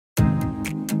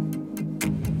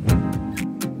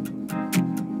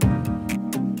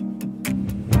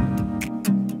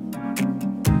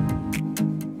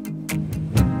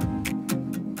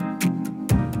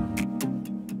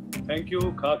Thank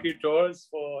you, Khaki Tours,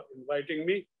 for inviting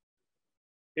me.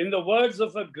 In the words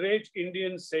of a great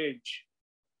Indian sage,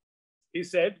 he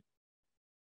said,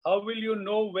 "How will you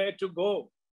know where to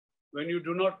go when you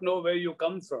do not know where you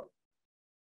come from?"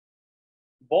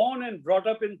 Born and brought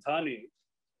up in Thane,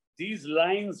 these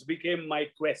lines became my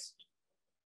quest.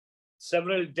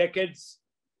 Several decades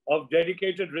of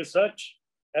dedicated research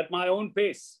at my own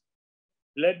pace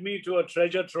led me to a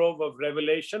treasure trove of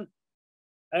revelation,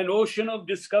 an ocean of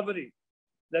discovery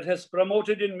that has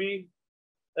promoted in me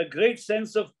a great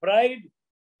sense of pride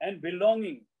and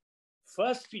belonging,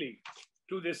 firstly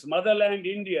to this motherland,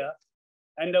 India,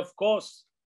 and of course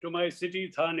to my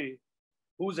city, Thane,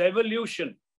 whose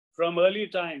evolution from early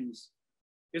times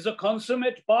is a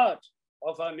consummate part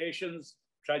of our nation's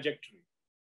trajectory.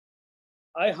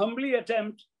 I humbly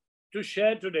attempt to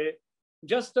share today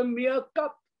just a mere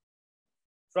cup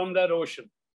from that ocean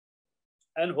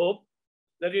and hope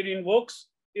that it invokes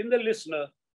in the listener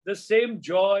the same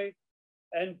joy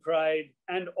and pride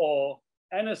and awe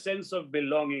and a sense of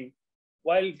belonging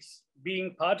while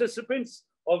being participants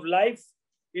of life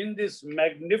in this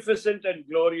magnificent and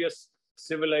glorious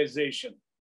civilization.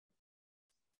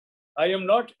 I am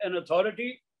not an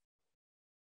authority.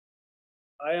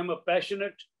 I am a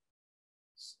passionate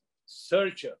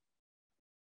searcher.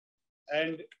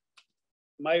 And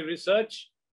my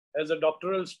research as a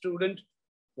doctoral student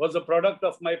was a product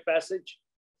of my passage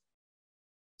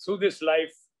through this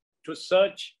life to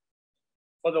search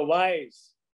for the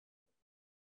whys.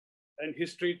 And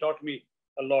history taught me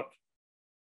a lot.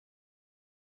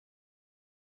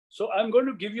 So I'm going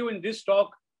to give you in this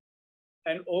talk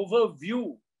an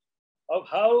overview of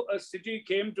how a city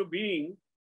came to being.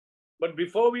 But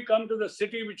before we come to the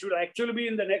city, which will actually be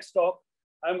in the next talk,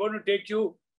 I'm going to take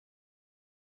you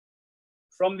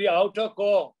from the outer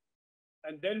core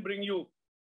and then bring you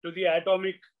to the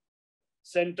atomic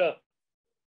center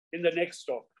in the next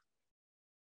talk.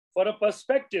 For a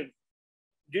perspective,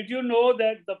 did you know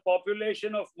that the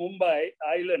population of Mumbai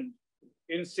island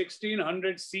in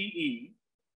 1600 CE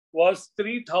was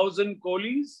 3,000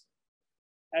 coolies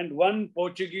and one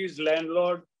Portuguese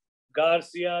landlord,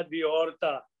 Garcia de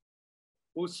Horta,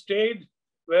 who stayed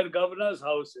where governor's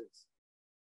house is?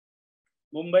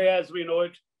 Mumbai, as we know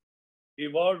it,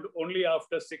 evolved only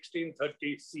after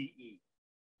 1630 CE.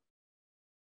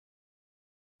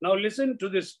 Now listen to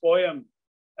this poem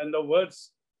and the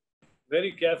words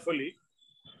very carefully.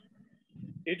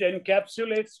 It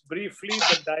encapsulates briefly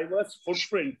the diverse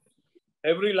footprint.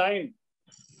 Every line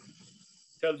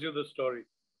tells you the story.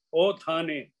 O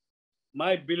Thane,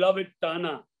 my beloved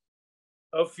Tana,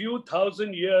 a few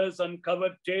thousand years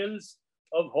uncovered tales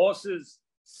of horses,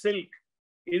 silk,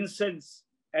 incense,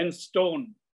 and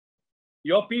stone.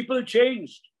 Your people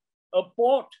changed, a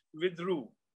port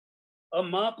withdrew, a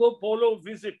Marco Polo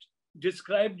visit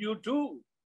described you too.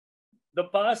 The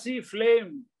Parsi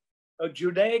flame, a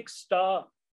Judaic star,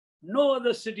 no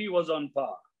other city was on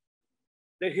par.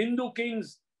 The Hindu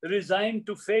kings resigned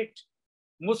to fate.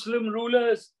 Muslim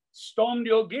rulers stormed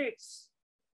your gates.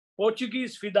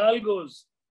 Portuguese fidalgos,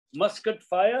 musket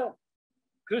fire.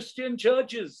 Christian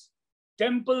churches,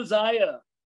 temples ire.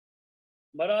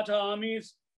 Maratha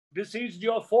armies besieged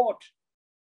your fort.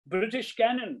 British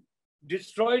cannon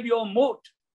destroyed your moat.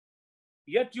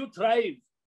 Yet you thrive,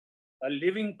 a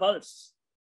living pulse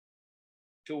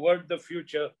toward the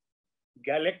future,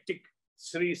 galactic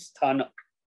Sri Sthanak.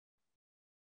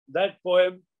 That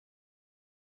poem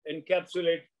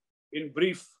encapsulates in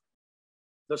brief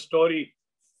the story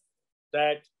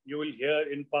that you will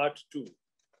hear in part 2.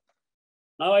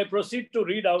 Now I proceed to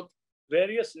read out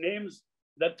various names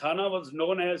that Tana was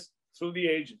known as through the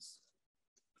ages.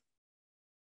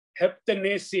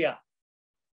 Heptanasia.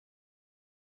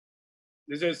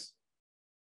 This is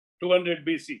 200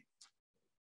 BC.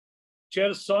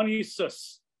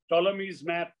 Chersonesus, Ptolemy's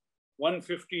map,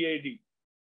 150 AD.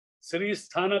 Sri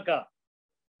Sthanaka,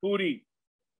 Puri,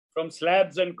 from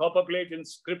slabs and copperplate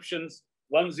inscriptions,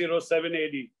 107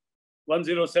 AD,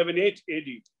 1078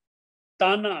 AD.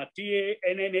 Tana,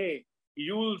 T-A-N-N-A,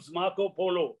 Yule's Marco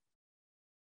Polo,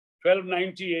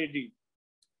 1290 AD.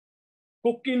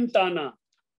 Kukintana,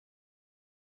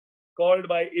 called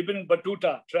by Ibn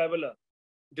Battuta, traveler,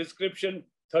 description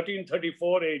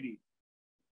 1334 AD.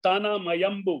 Tana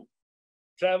Mayambu,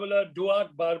 traveler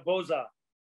Duarte Barbosa,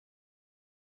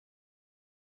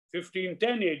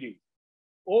 1510 AD.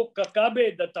 O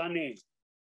Kakabe da Thane,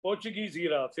 Portuguese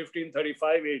era,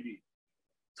 1535 AD.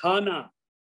 Thana,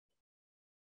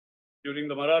 during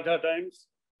the Maratha times,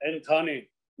 and Thane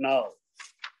now,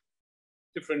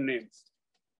 different names.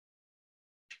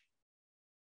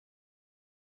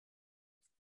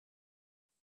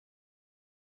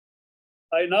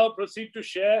 I now proceed to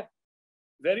share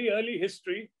very early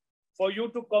history for you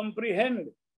to comprehend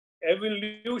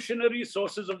evolutionary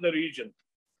sources of the region.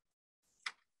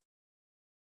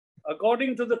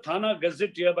 According to the Tana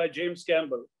Gazetteer by James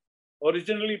Campbell,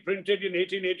 originally printed in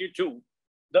 1882,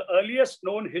 the earliest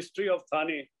known history of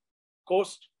Thane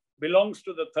coast belongs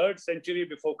to the 3rd century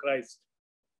before Christ.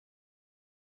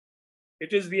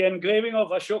 It is the engraving of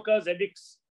Ashoka's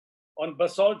edicts on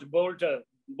basalt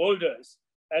boulders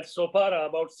at Sopara,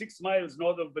 about 6 miles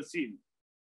north of Basin.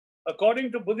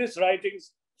 According to Buddhist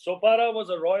writings, Sopara was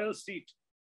a royal seat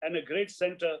and a great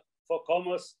center for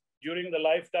commerce during the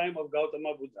lifetime of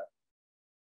Gautama Buddha.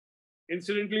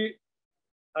 Incidentally,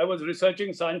 I was researching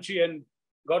Sanchi and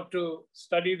got to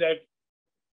study that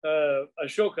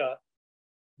Ashoka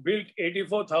built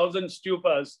 84,000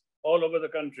 stupas all over the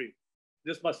country.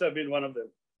 This must have been one of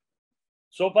them.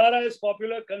 Sopara is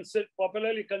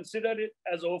popularly considered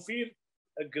as Ophir,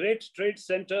 a great trade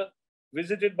center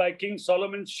visited by King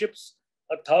Solomon's ships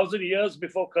 1,000 years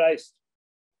before Christ.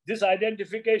 This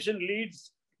identification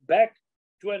leads back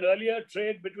to an earlier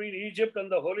trade between Egypt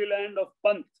and the Holy Land of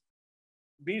Pant,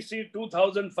 BC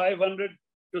 2500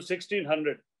 to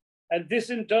 1600. And this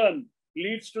in turn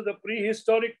leads to the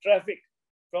prehistoric traffic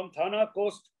from Thana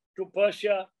coast to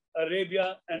Persia,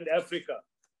 Arabia, and Africa.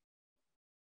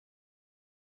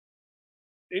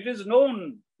 It is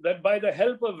known that by the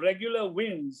help of regular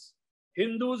winds,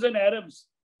 Hindus and Arabs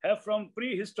have from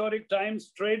prehistoric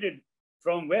times traded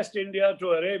from West India to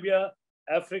Arabia,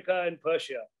 Africa, and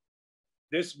Persia.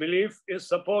 This belief is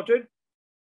supported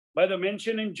by the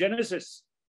mention in Genesis,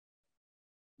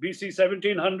 BC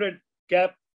 1700,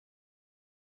 cap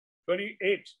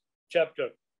 28 chapter,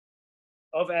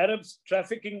 of Arabs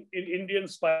trafficking in Indian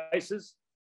spices,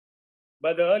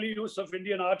 by the early use of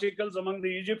Indian articles among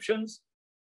the Egyptians.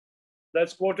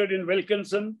 That's quoted in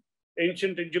Wilkinson,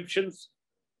 Ancient Egyptians,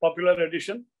 popular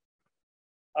edition.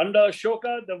 Under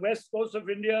Ashoka, the west coast of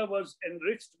India was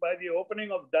enriched by the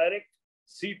opening of direct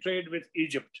sea trade with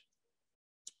Egypt.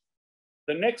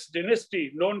 The next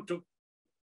dynasty known to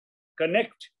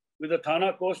connect with the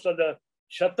Thana coast are the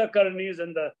Shatakarnis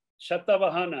and the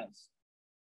Shatavahanas,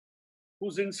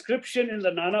 whose inscription in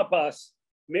the Nana Pass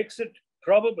makes it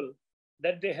probable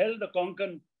that they held the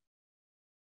Konkan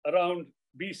around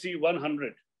BC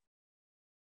 100.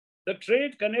 The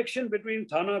trade connection between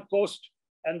Thana coast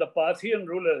and the Parthian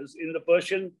rulers in the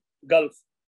Persian Gulf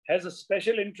has a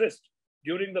special interest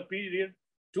during the period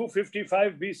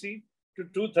 255 BC to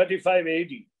 235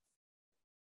 AD.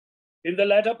 In the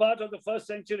latter part of the 1st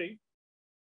century,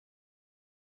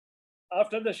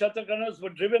 after the Shatavahanas were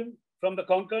driven from the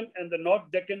Konkan and the North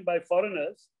Deccan by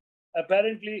foreigners,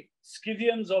 apparently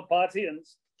Scythians or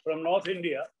Parthians from North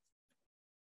India,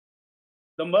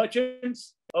 the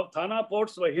merchants of Thana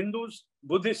ports were Hindus,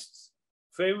 Buddhists,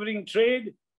 favoring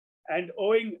trade and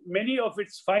owing many of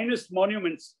its finest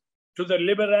monuments to the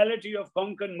liberality of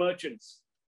Konkan merchants.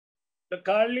 The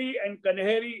Karli and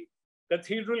Kanheri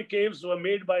cathedral caves were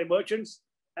made by merchants,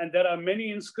 and there are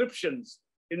many inscriptions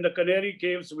in the Kanheri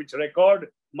caves which record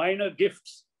minor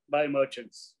gifts by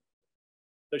merchants.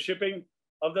 The shipping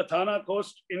of the Thana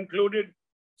coast included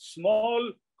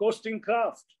small coasting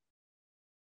craft,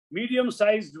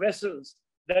 medium-sized vessels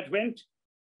that went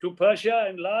to Persia,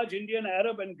 and large Indian,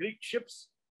 Arab, and Greek ships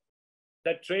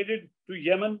that traded to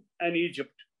Yemen and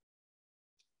Egypt.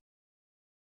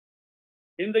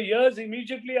 In the years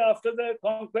immediately after the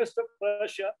conquest of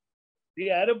Persia,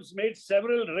 the Arabs made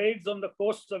several raids on the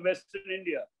coasts of Western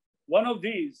India. One of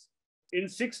these, in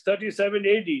 637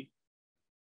 AD,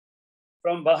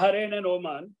 from Bahrain and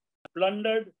Oman,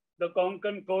 plundered the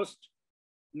Konkan coast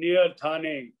near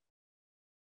Thane.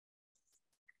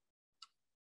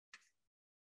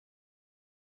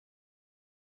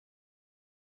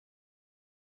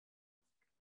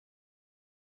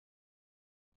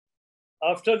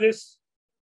 After this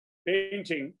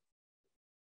painting,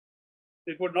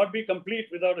 it would not be complete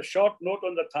without a short note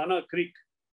on the Tana Creek,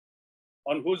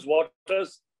 on whose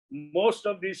waters most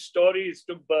of these stories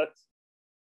took birth.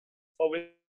 For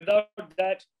without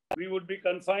that, we would be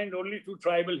confined only to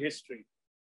tribal history.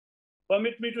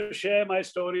 Permit me to share my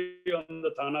story on the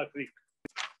Tana Creek.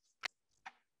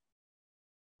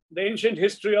 The ancient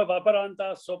history of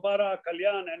Aparanta, Sopara,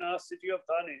 Kalyan, and our city of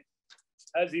Thane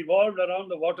has evolved around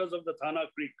the waters of the Tana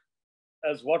Creek,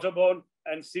 as waterborne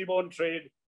and seaborne trade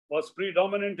was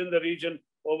predominant in the region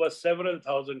over several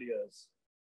thousand years.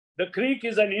 The creek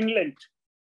is an inlet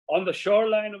on the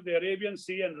shoreline of the Arabian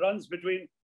Sea and runs between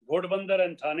Ghodbandar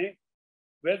and Thane,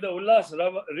 where the Ullas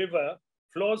River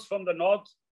flows from the north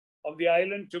of the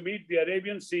island to meet the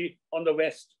Arabian Sea on the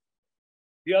west.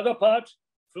 The other part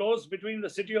flows between the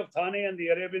city of Thane and the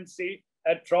Arabian Sea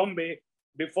at Trombay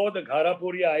before the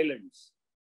Gharapuri Islands.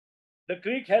 The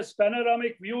creek has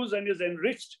panoramic views and is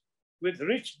enriched with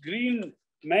rich green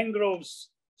mangroves,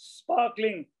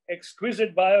 sparkling,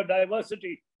 exquisite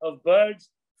biodiversity of birds,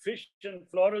 fish, and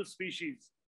floral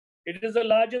species. It is the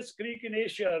largest creek in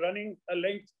Asia, running a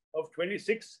length of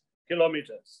 26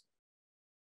 kilometers.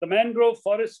 The mangrove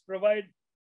forests provide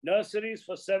nurseries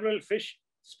for several fish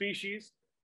species.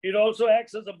 It also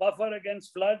acts as a buffer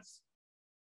against floods,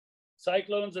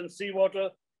 cyclones, and seawater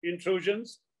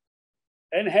intrusions,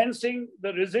 enhancing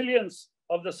the resilience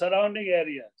of the surrounding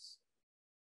areas.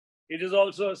 It is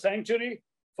also a sanctuary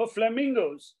for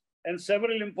flamingos and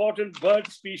several important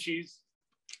bird species.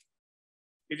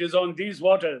 It is on these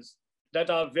waters that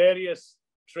our various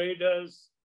traders,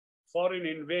 foreign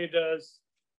invaders,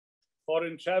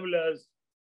 foreign travelers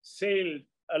sailed,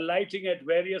 alighting at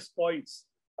various points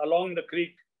along the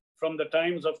creek from the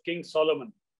times of King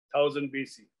Solomon, 1000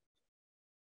 BC.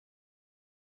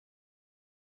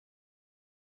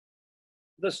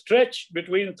 The stretch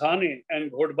between Thane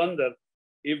and Ghodbandar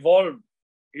evolved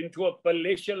into a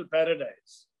palatial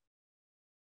paradise,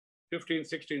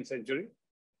 15th, 16th century,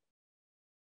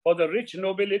 for the rich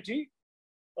nobility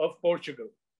of Portugal.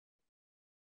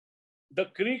 The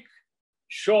creek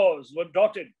shores were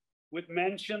dotted with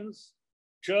mansions,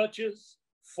 churches,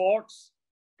 forts,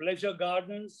 pleasure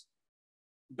gardens,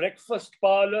 breakfast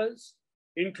parlors,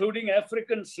 including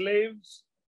African slaves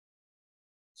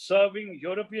serving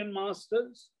European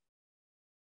masters.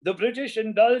 The British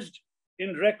indulged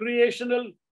in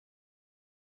recreational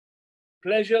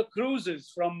pleasure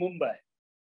cruises from Mumbai.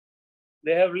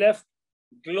 They have left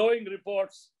glowing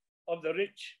reports of the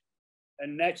rich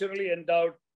and naturally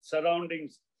endowed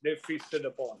surroundings they feasted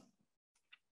upon.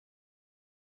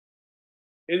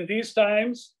 In these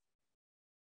times,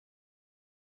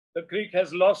 the creek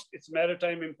has lost its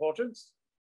maritime importance,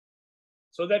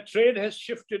 so that trade has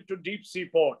shifted to deep sea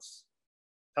ports.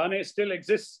 Thane still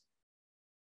exists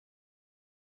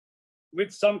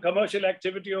with some commercial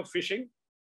activity of fishing,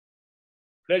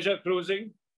 pleasure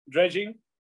cruising, dredging.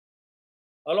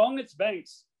 Along its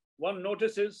banks, one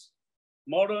notices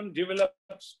modern developed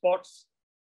spots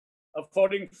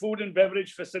affording food and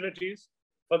beverage facilities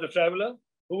for the traveler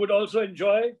who would also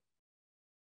enjoy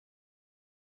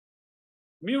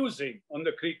musing on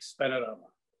the creek's panorama.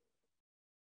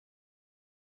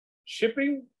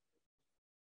 Shipping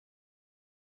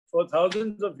for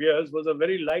thousands of years was a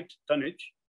very light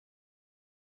tonnage,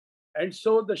 and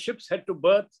so the ships had to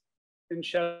berth in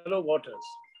shallow waters.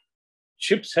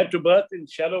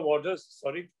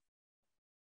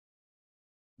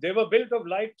 They were built of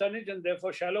light tonnage and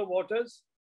therefore shallow waters,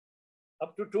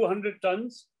 up to 200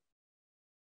 tons.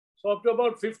 So up to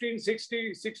about 1560,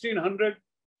 1600,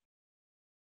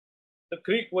 the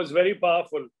creek was very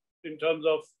powerful in terms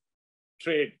of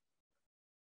trade,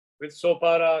 with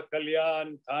Sopara,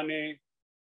 Kalyan, Thane,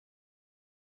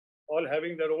 all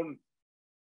having their own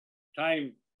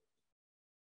time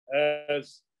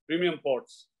as premium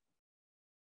ports.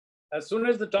 As soon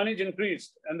as the tonnage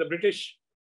increased and the British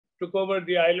took over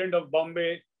the island of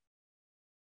Bombay,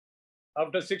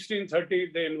 after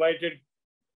 1630, they invited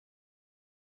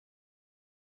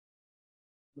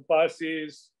the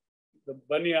Parsis, the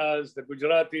Baniyas, the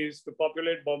Gujaratis to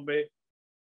populate Bombay.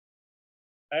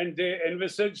 And they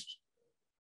envisaged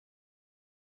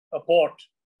a port,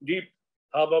 deep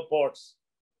harbor ports.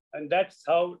 And that's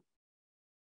how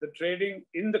the trading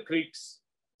in the creeks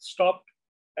stopped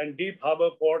and deep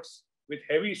harbor ports with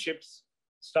heavy ships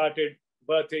started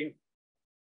berthing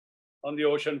on the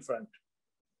ocean front.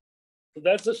 So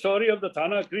that's the story of the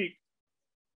Tana Creek.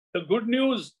 The good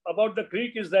news about the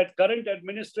creek is that current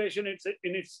administration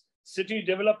in its city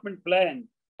development plan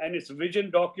and its vision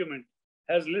document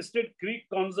has listed creek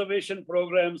conservation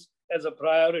programs as a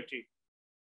priority.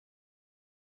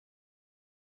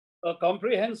 A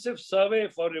comprehensive survey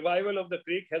for revival of the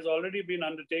creek has already been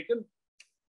undertaken.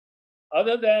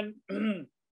 Other than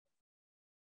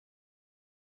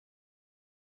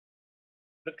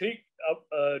the creek,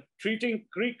 treating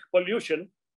creek pollution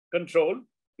control,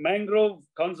 mangrove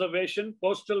conservation,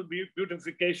 coastal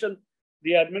beautification,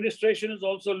 the administration is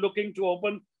also looking to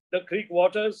open the creek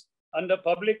waters under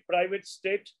public-private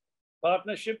state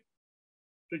partnership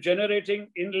to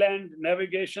generating inland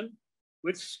navigation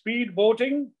with speed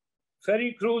boating,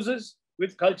 ferry cruises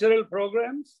with cultural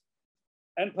programs,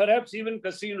 and perhaps even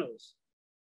casinos.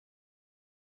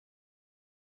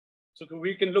 So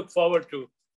we can look forward to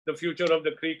the future of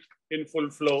the creek in full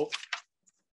flow.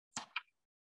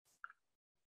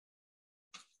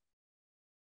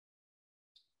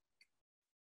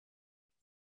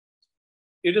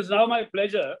 It is now my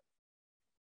pleasure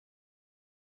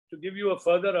to give you a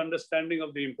further understanding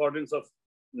of the importance of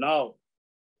now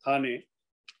Thane,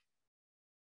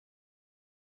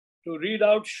 to read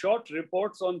out short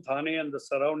reports on Thane and the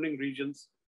surrounding regions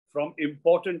from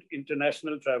important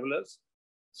international travelers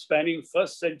spanning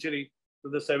 1st century to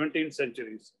the 17th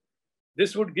centuries.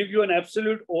 This would give you an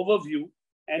absolute overview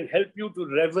and help you to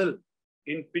revel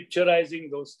in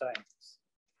picturizing those times.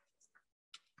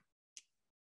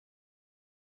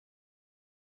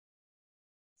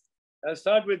 I'll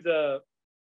start with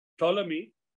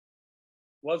Ptolemy.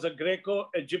 Was a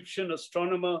Greco-Egyptian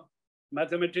astronomer,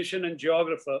 mathematician, and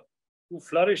geographer who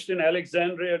flourished in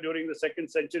Alexandria during the 2nd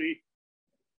century.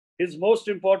 His most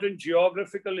important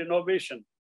geographical innovation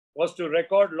was to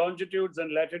record longitudes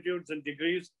and latitudes and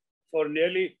degrees for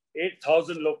nearly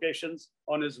 8,000 locations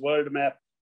on his world map.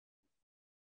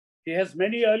 He has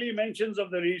many early mentions of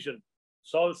the region,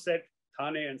 Salsette,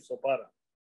 Thane, and Sopara.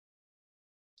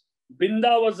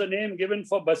 Binda was the name given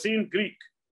for Basine Creek.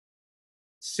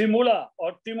 Simula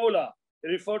or Timula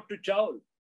referred to Chaul.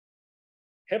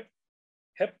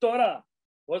 Heptora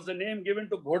was the name given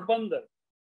to Ghodbandar.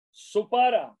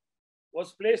 Supara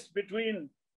was placed between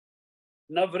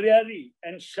Navriari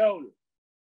and Shaul.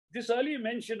 This early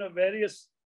mention of various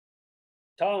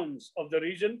towns of the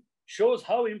region shows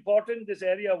how important this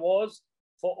area was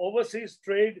for overseas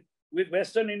trade with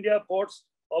Western India ports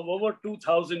of over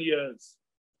 2,000 years,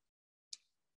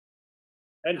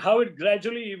 and how it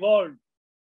gradually evolved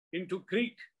into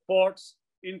Creek ports,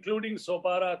 including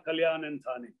Sopara, Kalyan, and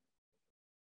Thane.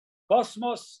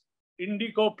 Cosmos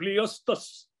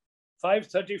Indicopleustos,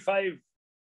 535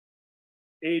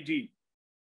 AD,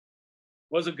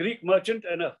 was a Greek merchant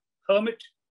and a hermit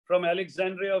from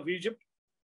Alexandria of Egypt.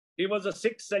 He was a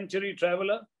 6th century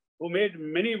traveler who made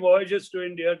many voyages to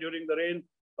India during the reign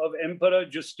of Emperor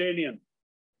Justinian.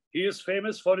 He is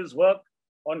famous for his work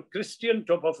on Christian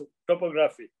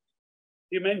topography.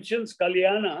 He mentions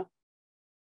Kalyana,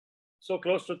 so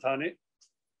close to Thane,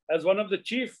 as one of the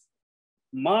chief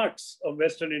marts of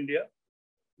Western India,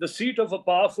 the seat of a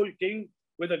powerful king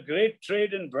with a great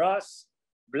trade in brass,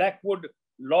 blackwood,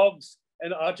 logs,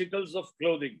 and articles of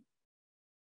clothing.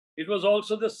 It was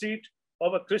also the seat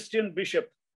of a Christian bishop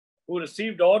who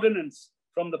received ordinance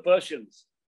from the Persians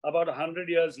about 100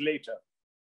 years later.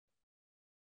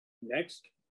 Next,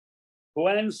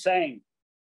 Huan Sang,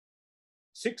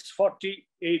 640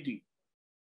 AD,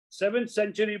 7th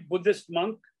century Buddhist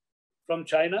monk from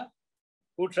China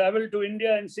who traveled to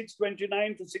India in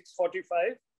 629 to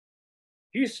 645.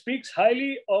 He speaks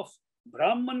highly of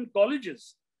Brahman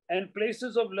colleges and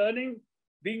places of learning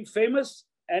being famous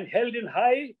and held in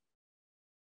high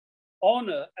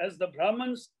honor as the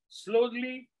Brahmins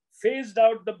slowly phased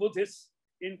out the Buddhists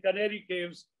in Canary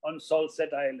Caves on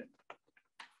Salsette Island.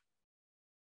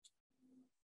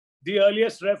 The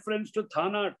earliest reference to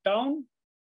Tana town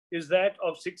is that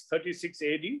of 636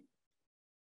 AD.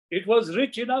 It was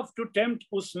rich enough to tempt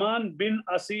Usman bin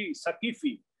Asi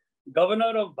Saqifi,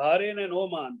 governor of Bahrain and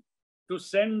Oman, to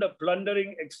send a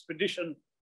plundering expedition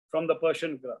from the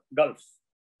Persian Gulf.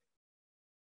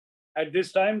 At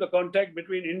this time, the contact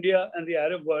between India and the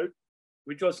Arab world,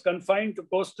 which was confined to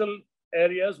coastal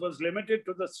areas, was limited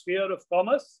to the sphere of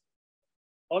commerce.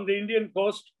 On the Indian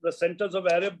coast, the centers of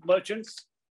Arab merchants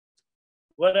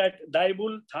were at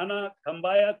Daibul, Thana,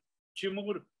 Khambayat,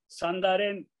 Chimur,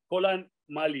 Sandaren, Kolan,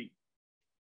 Mali.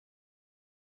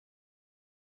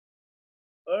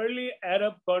 Early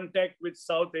Arab contact with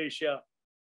South Asia,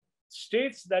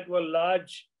 states that were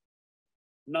large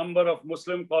number of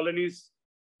Muslim colonies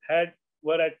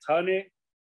were at Thane,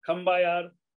 Khambayar,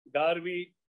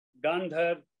 Garvi,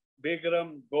 Gandhar,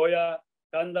 Begram, Goya,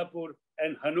 Kandapur,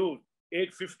 and Hanur,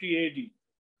 850 AD.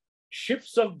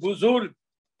 Ships of Buzurg,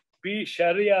 P.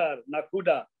 Shahryar,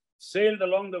 Nakuda, sailed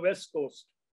along the west coast.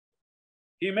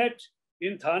 He met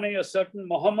in Thane a certain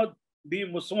Muhammad B.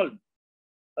 Musmal,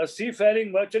 a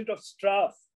seafaring merchant of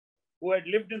Straff, who had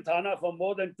lived in Thana for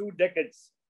more than 2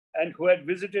 decades and who had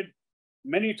visited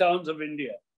many towns of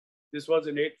India. This was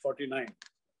in 849.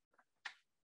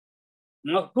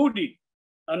 Makudi,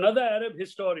 another Arab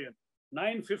historian,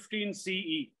 915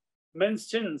 CE,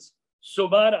 mentions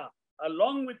Subara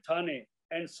along with Thane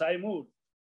and Saimur,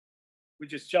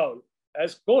 which is Chaul,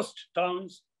 as coast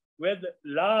towns where the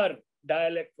Lar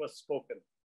dialect was spoken.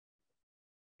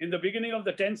 In the beginning of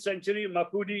the 10th century,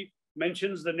 Makudi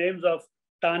mentions the names of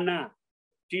Tana,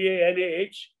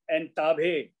 T-A-N-A-H, and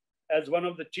Tabhe as one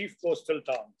of the chief coastal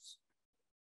towns.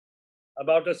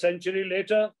 About a century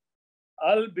later,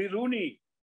 Al-Biruni,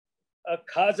 a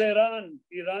Khazeran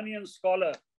Iranian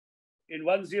scholar in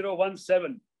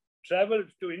 1017,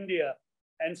 traveled to India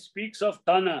and speaks of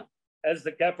Tana as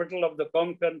the capital of the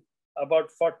Konkan,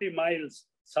 about 40 miles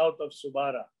south of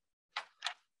Subara.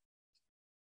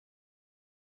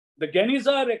 The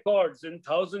Geniza records in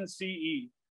 1000 CE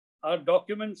are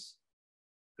documents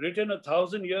written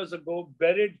 1,000 years ago,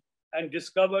 buried and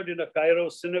discovered in a Cairo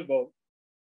synagogue,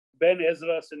 Ben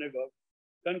Ezra synagogue,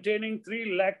 containing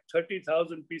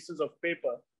 330,000 pieces of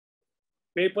paper,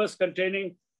 papers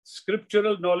containing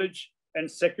scriptural knowledge and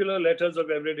secular letters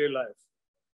of everyday life.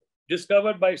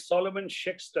 Discovered by Solomon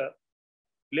Schechter,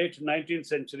 late 19th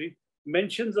century,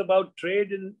 mentions about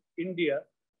trade in India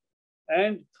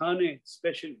and Thane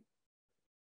especially.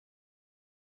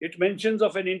 It mentions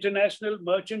of an international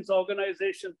merchants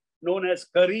organization known as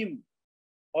Karim,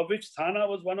 of which Thana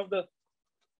was one of the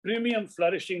premium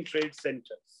flourishing trade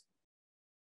centers.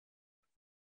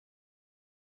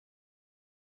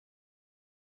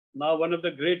 Now, one of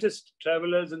the greatest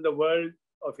travelers in the world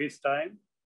of his time,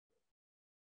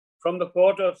 from the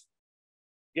court of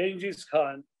Genghis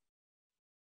Khan,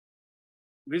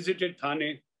 visited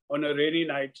Thane on a rainy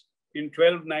night in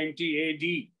 1290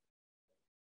 AD.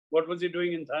 What was he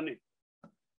doing in Thane?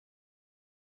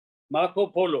 Marco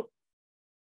Polo.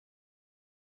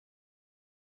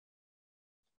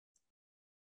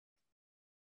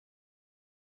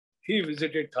 He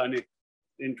visited Thane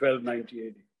in 1290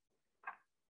 AD.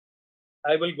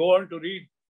 I will go on to read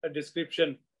a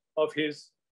description of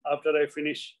his after I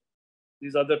finish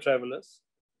these other travelers.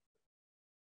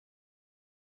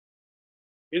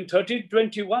 In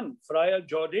 1321, Friar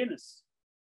Jordanus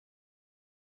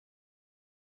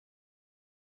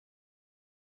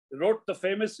wrote the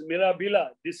famous Mirabilla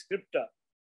Descripta,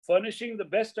 furnishing the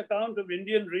best account of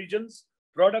Indian regions,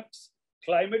 products,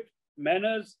 climate,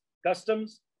 manners,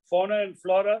 customs, fauna and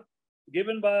flora,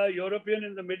 given by a European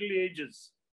in the Middle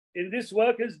Ages. In this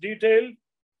work is detailed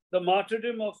the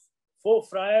martyrdom of 4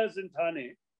 friars in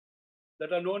Thane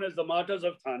that are known as the Martyrs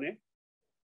of Thane.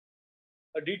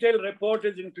 A detailed report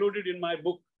is included in my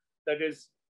book that is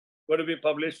going to be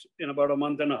published in about a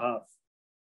month and a half.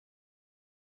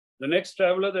 The next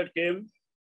traveler that came,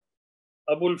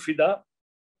 Abul Fida,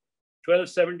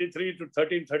 1273 to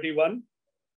 1331,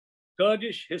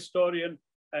 Kurdish historian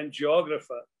and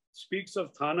geographer, speaks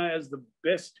of Thana as the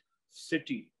best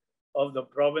city of the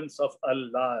province of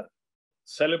Allar,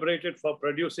 celebrated for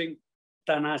producing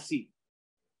Tanasi.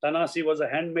 Tanasi was a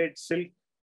handmade silk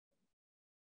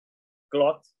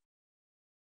cloth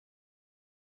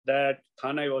that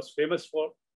Thane was famous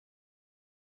for.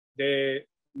 They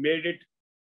made it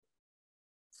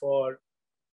for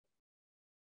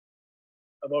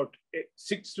about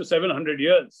 600 to 700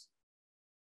 years.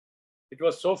 It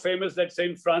was so famous that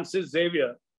Saint Francis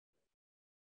Xavier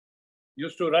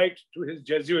used to write to his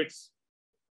Jesuits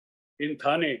in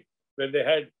Thane, where they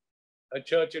had a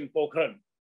church in Pokhran,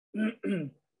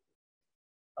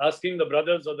 asking the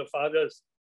brothers or the fathers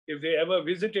if they ever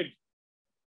visited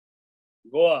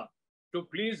Goa to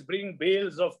please bring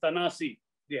bales of Tanasi,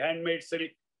 the handmade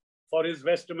silk, for his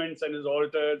vestments and his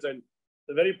altars, and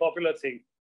the very popular thing,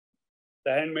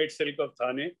 the handmade silk of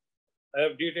Thane. I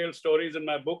have detailed stories in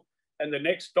my book, and the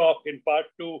next talk in part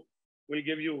 2 will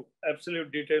give you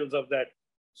absolute details of that.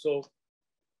 So,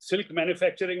 silk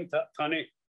manufacturing Thane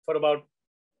for about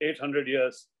 800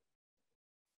 years.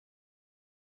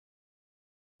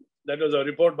 That was a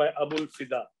report by Abul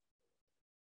Fida.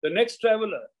 The next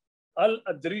traveler,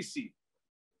 Al-Adrisi,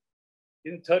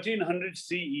 in 1300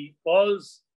 CE,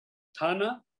 calls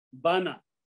Thana Bana,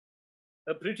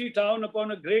 a pretty town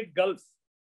upon a great gulf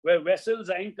where vessels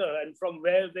anchor and from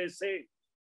where they sail.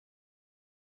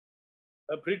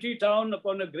 A pretty town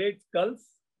upon a great gulf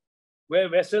where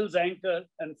vessels anchor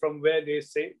and from where they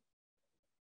sail.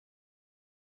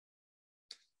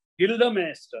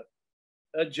 Gildemeister,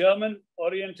 a German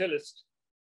Orientalist,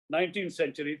 19th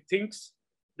century, thinks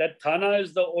that Thana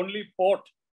is the only port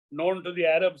known to the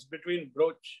Arabs between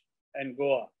Broch and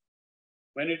Goa,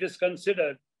 when it is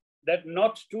considered that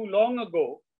not too long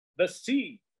ago, the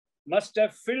sea must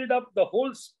have filled up the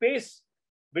whole space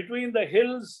between the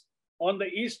hills on the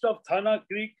east of Thana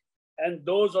Creek and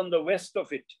those on the west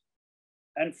of it,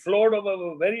 and flowed over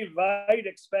a very wide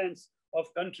expanse of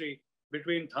country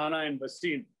between Thana and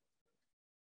Bassein.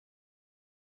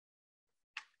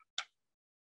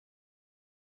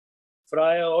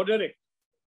 Friar Oderic,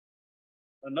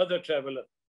 another traveler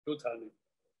to Thane,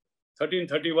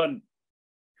 1331,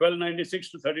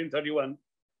 1296 to 1331,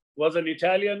 was an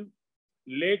Italian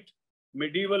late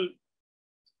medieval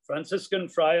Franciscan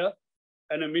friar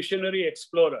and a missionary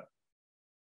explorer.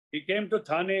 He came to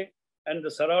Thane and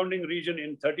the surrounding region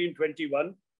in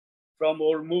 1321 from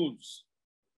Ormuz.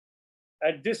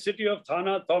 At this city of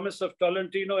Thana, Thomas of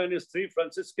Tolentino and his 3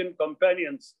 Franciscan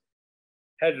companions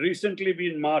had recently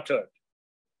been martyred.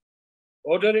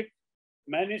 Odoric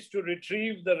managed to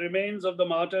retrieve the remains of the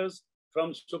martyrs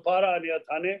from Supara near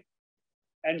Thane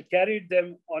and carried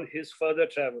them on his further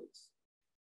travels.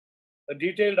 A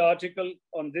detailed article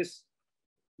on this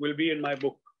will be in my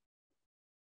book.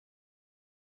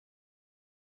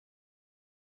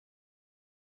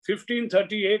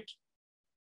 1538,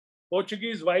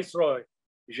 Portuguese Viceroy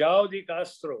João de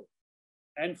Castro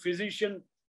and physician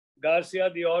Garcia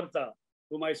de Horta,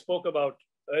 whom I spoke about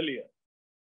earlier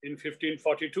in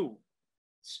 1542,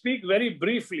 speak very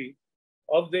briefly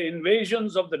of the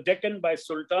invasions of the Deccan by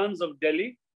sultans of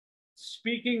Delhi.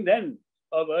 Speaking then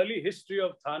of early history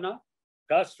of Thana,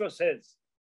 Castro says,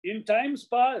 in times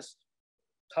past,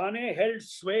 Thane held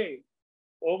sway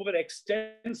over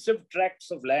extensive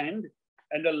tracts of land,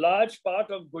 and a large part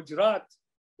of Gujarat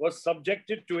was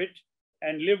subjected to it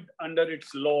and lived under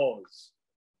its laws.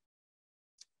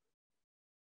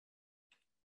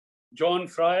 John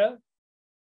Fryer,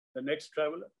 the next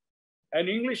traveler, an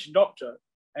English doctor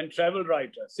and travel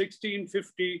writer,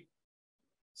 1650,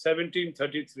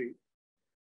 1733,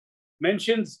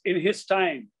 mentions in his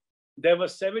time there were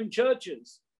 7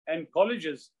 churches and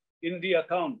colleges in the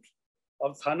account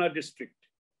of Thana district.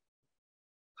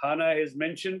 Thana is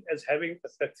mentioned as having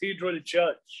a cathedral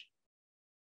church.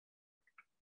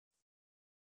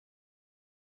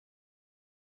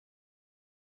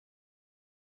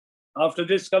 After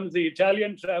this comes the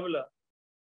Italian traveler,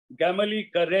 Gamelli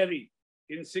Carreri,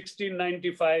 in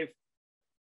 1695,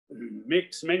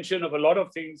 makes mention of a lot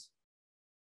of things,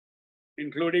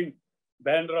 including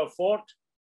Bandra Fort.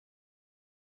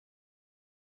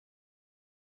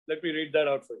 Let me read that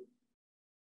out for you.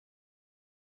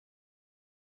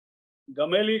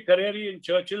 Gamelli Carreri in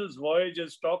Churchill's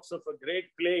Voyages talks of a great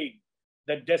plague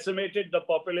that decimated the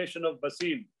population of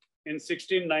Bassein in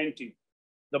 1690.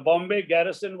 The Bombay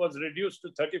garrison was reduced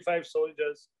to 35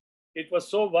 soldiers. It was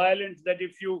so violent that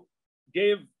it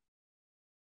gave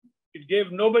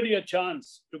nobody a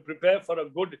chance to prepare for a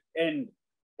good end.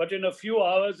 But in a few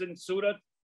hours in Surat,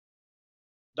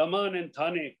 Daman and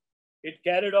Thane, it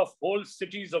carried off whole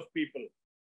cities of people.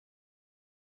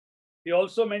 He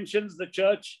also mentions the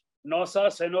church Nossa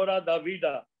Senhora da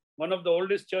Vida, one of the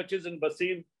oldest churches in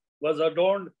Bassein, was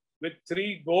adorned with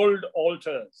 3 gold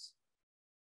altars.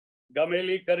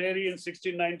 Gamelli Carreri in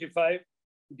 1695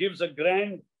 gives a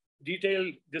grand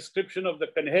detailed description of the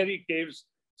Kanheri caves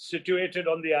situated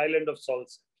on the island of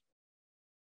Salsette.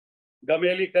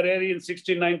 Gamelli Carreri in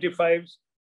 1695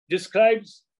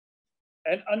 describes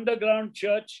an underground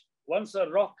church, once a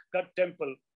rock-cut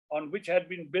temple on which had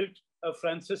been built a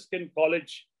Franciscan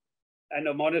college and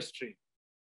a monastery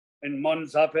in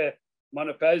Monzape,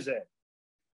 Monopese.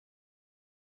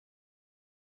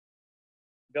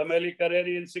 Gamelli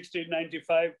Carreri in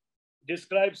 1695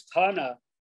 describes Thana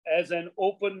as an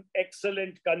open,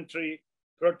 excellent country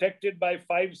protected by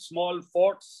 5 small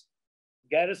forts,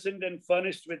 garrisoned and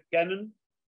furnished with cannon.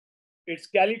 Its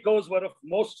calicos were of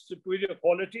most superior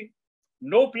quality.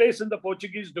 No place in the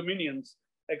Portuguese dominions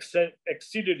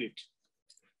exceeded it.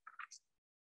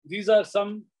 These are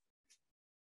some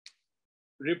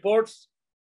reports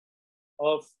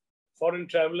of foreign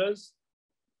travelers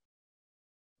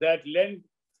that lend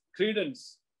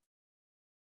credence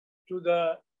to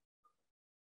the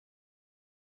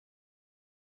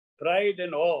pride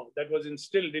and awe that was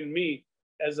instilled in me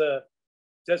as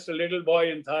just a little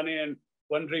boy in Thane and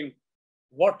wondering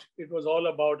what it was all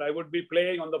about. I would be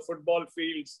playing on the football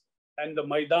fields and the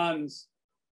maidans,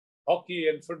 hockey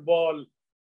and football.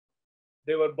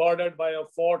 They were bordered by a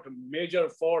fort, major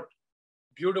fort,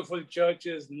 beautiful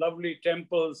churches, lovely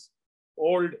temples,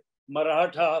 old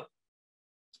Maratha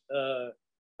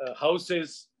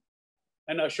houses,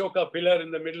 an Ashoka pillar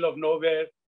in the middle of nowhere.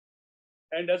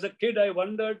 And as a kid, I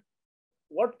wondered,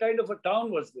 what kind of a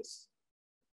town was this?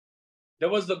 There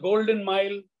was the Golden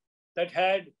Mile that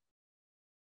had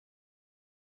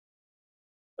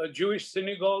a Jewish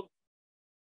synagogue,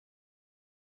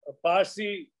 a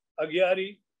Parsi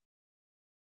Agyari,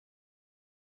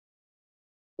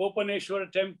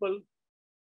 Kopaneshwar Temple,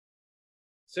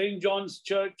 St. John's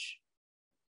Church,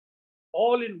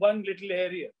 all in one little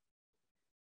area.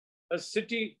 A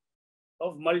city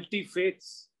of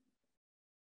multi-faiths,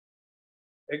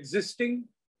 existing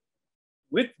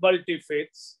with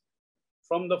multi-faiths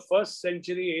from the 1st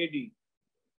century AD.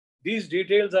 These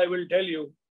details I will tell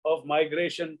you of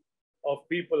migration of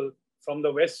people from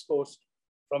the West Coast,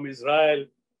 from Israel,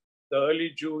 the early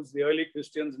Jews, the early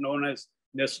Christians known as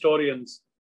Nestorians,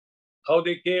 how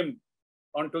they came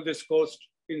onto this coast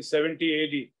in 70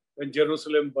 AD when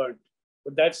Jerusalem burnt.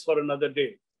 But that's for another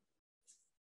day.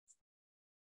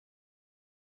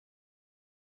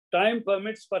 Time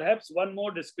permits perhaps one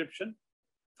more description.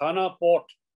 Thana port.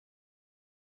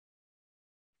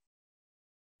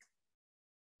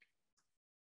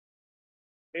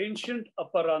 Ancient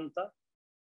Aparanta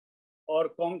or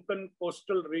Konkan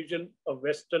coastal region of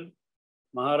Western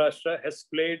Maharashtra has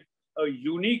played a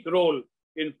unique role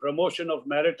in promotion of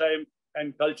maritime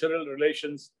and cultural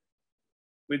relations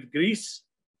with Greece,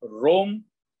 Rome,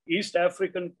 East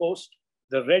African coast,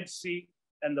 the Red Sea,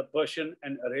 and the Persian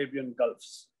and Arabian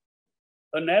Gulfs.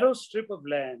 A narrow strip of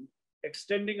land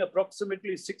extending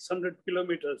approximately 600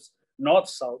 kilometers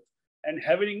north-south and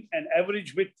having an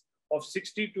average width of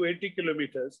 60 to 80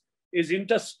 kilometers is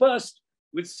interspersed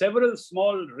with several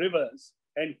small rivers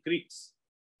and creeks.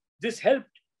 This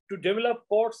helped to develop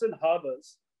ports and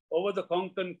harbors over the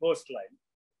Konkan coastline.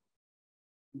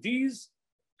 These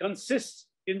consist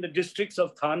in the districts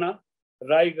of Thana,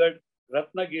 Raigad,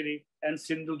 Ratnagiri, and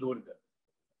Sindhudurga.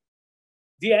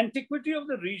 The antiquity of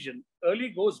the region early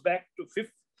goes back to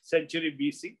 5th century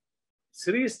BC.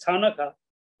 Sri Sthanaka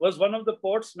was one of the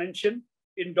ports mentioned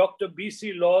in Dr.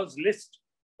 B.C. Law's list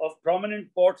of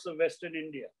prominent ports of Western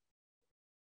India.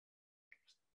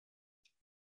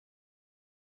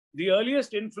 The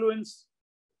earliest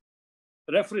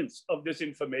reference of this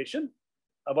information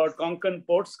about Konkan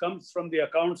ports comes from the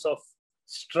accounts of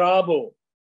Strabo,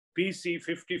 BC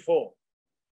 54,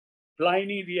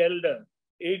 Pliny the Elder,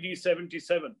 AD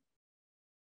 77,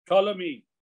 Ptolemy,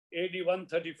 AD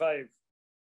 135,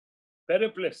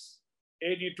 Pericles,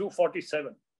 AD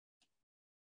 247.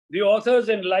 The authors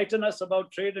enlighten us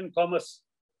about trade and commerce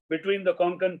between the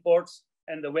Konkan ports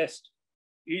and the West,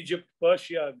 Egypt,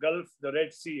 Persia, Gulf, the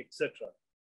Red Sea, etc.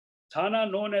 Thana,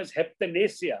 known as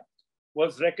Heptanasia,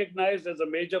 was recognized as a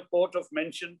major port of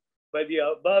mention by the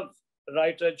above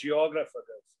writer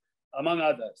geographers, among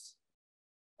others.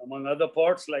 Among other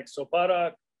ports like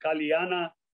Sopara,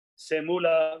 Kalyana,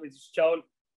 Semula, which is Chaul,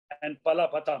 and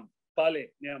Palapatam, Pale,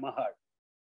 near Mahad.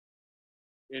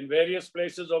 In various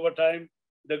places over time,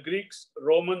 the Greeks,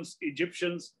 Romans,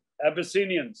 Egyptians,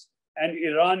 Abyssinians, and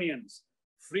Iranians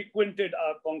frequented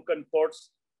our Konkan ports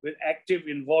with active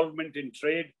involvement in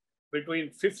trade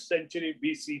between 5th century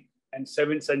BC and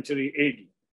 7th century AD.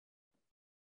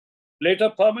 Later,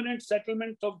 permanent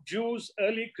settlement of Jews,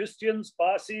 early Christians,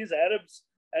 Parsis, Arabs,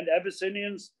 and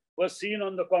Abyssinians were seen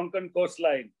on the Konkan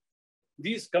coastline.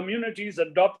 These communities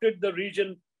adopted the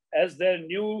region as their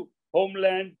new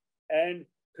homeland and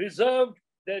preserved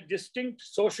their distinct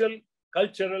social,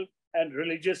 cultural, and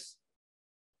religious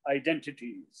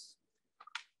identities.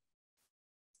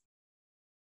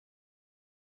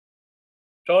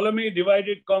 Ptolemy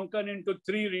divided Konkan into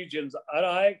 3 regions: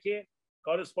 Arahake,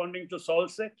 corresponding to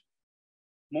Salsette,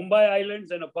 Mumbai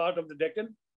Islands and a part of the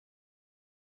Deccan,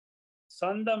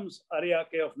 Sandams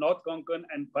Ariake of North Konkan,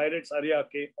 and Pirates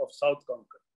Ariake of South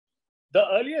Konkan. The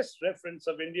earliest reference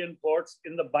of Indian ports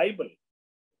in the Bible,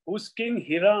 whose king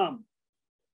Hiram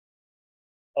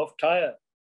of Tyre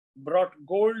brought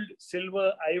gold,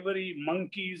 silver, ivory,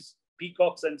 monkeys,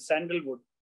 peacocks, and sandalwood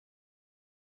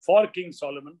for King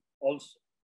Solomon also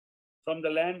from the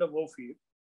land of Ophir.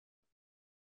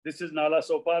 This is Nala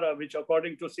Sopara, which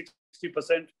according to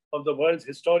 60% of the world's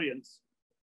historians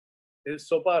is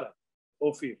Sopara,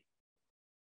 Ophir.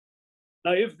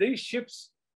 Now, if these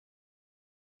ships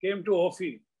came to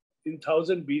Ophir in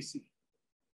 1000 BC,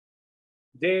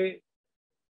 they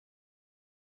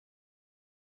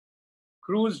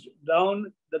cruised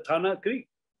down the Tana Creek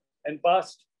and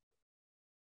passed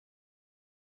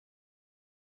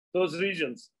those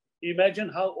regions. Imagine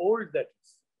how old that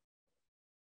is.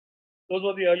 Those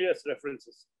were the earliest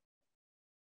references.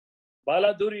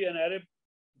 Baladuri, an Arab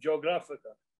geographer,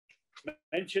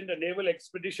 mentioned a naval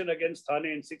expedition against Thane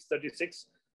in 636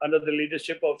 under the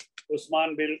leadership of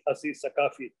Usman bin Aziz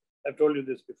Sakafi. I've told you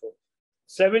this before.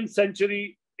 7th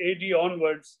century AD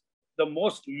onwards, the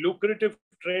most lucrative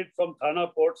trade from Thana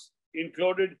ports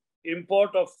included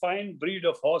import of fine breed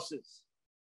of horses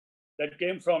that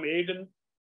came from Aden,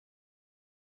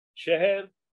 Sheher,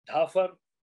 Dhafar,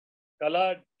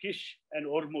 Kalad, Kish, and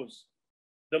Ormuz.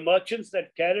 The merchants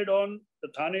that carried on the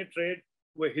Thane trade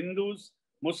were Hindus,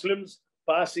 Muslims,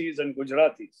 Parsis, and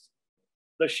Gujaratis.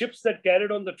 The ships that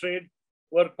carried on the trade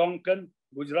were Konkan,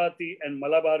 Gujarati, and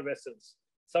Malabar vessels,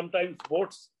 sometimes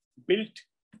boats built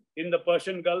in the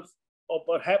Persian Gulf, or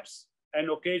perhaps an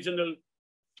occasional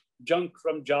junk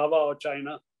from Java or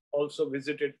China also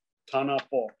visited Thana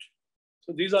port.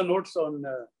 So these are notes on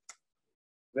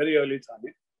very early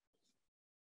Thane.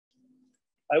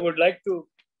 I would like to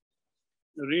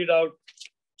read out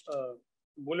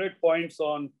bullet points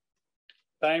on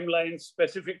timeline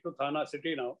specific to Thana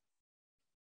city now.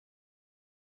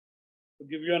 To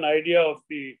give you an idea of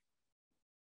the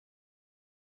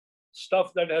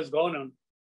stuff that has gone on.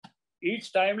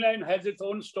 Each timeline has its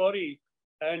own story,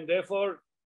 and therefore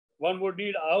one would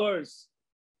need hours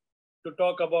to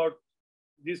talk about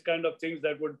these kind of things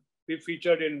that would be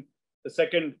featured in the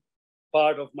second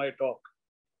part of my talk.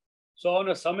 So on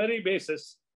a summary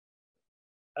basis,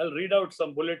 I'll read out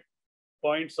some bullet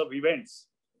points of events.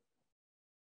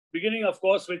 Beginning, of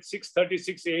course, with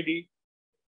 636 AD,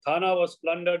 Thana was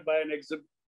plundered by an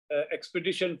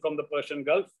expedition from the Persian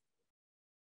Gulf.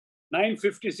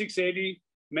 956 AD,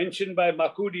 mentioned by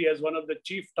Makudi as one of the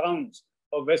chief towns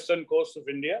of western coast of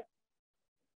India.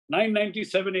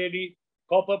 997 AD,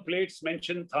 copper plates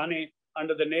mention Thane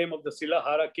under the name of the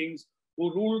Shilahara kings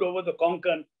who ruled over the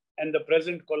Konkan and the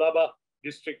present Kolaba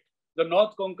district. The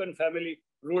North Konkan family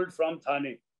ruled from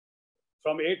Thane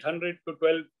from 800 to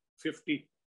 1250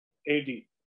 AD.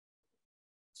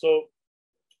 So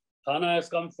Thana has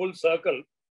come full circle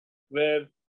where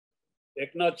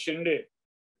Eknath Shinde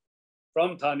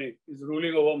from Thane is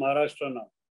ruling over Maharashtra now.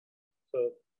 So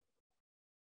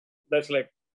that's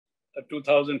like a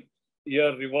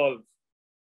 2000-year revolve.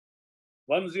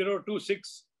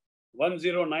 1026,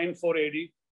 1094 AD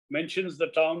mentions the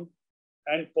town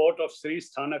and port of Sri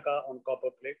Sthanaka on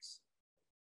copper plates.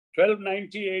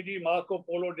 1290 AD, Marco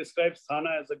Polo describes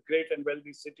Thana as a great and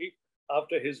wealthy city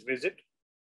after his visit.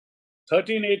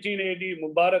 1318 AD,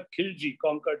 Mubarak Khilji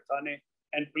conquered Thane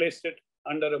and placed it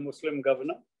under a Muslim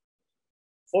governor.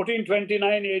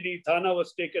 1429 AD, Thana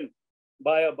was taken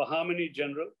by a Bahmani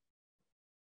general.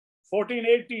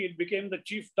 1480, it became the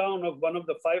chief town of one of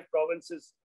the 5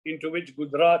 provinces into which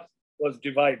Gujarat was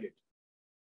divided.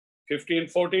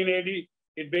 1514 AD,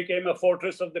 it became a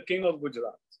fortress of the king of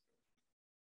Gujarat.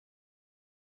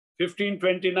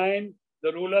 1529,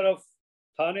 the ruler of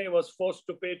Thane was forced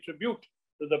to pay tribute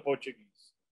to the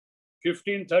Portuguese.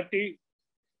 1530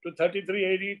 to 33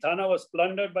 AD, Thana was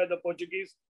plundered by the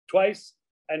Portuguese twice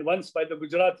and once by the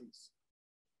Gujaratis.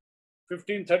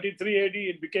 1533 AD,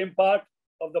 it became part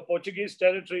of the Portuguese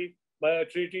territory by a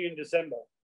treaty in December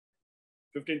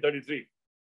 1533.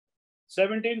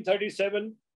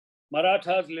 1737,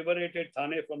 Marathas liberated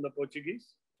Thane from the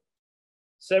Portuguese.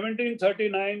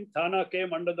 1739, Thana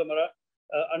came under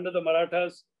the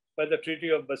Marathas by the Treaty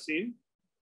of Bassein.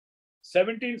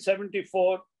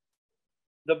 1774,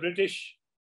 the British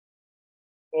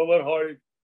overhauled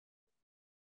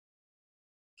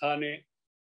Thane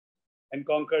and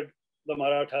conquered the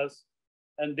Marathas,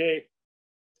 and they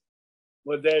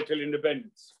were there till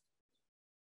independence.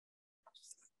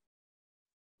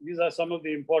 These are some of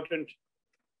the important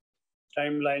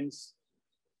timelines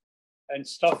and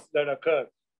stuff that occurred.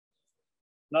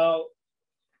 Now,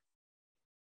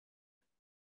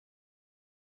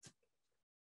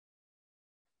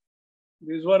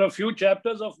 these were a few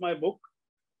chapters of my book.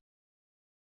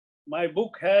 My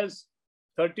book has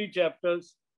 30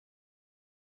 chapters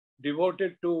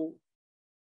devoted to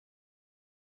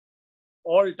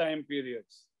all time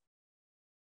periods,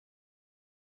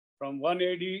 from 1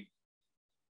 AD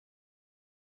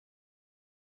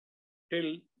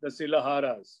till the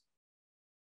Shilaharas.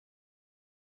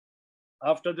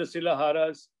 After the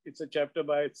Shilaharas, it's a chapter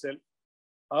by itself.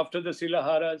 After the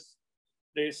Shilaharas,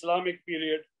 the Islamic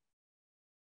period.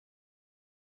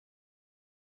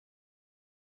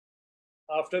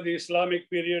 After the Islamic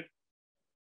period,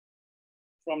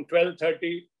 from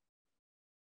 1230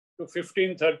 to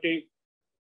 1530,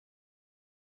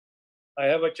 I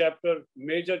have a chapter,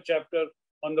 major chapter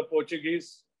on the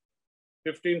Portuguese,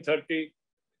 1530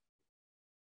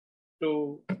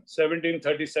 to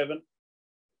 1737.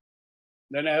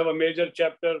 Then I have a major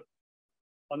chapter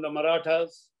on the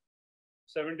Marathas,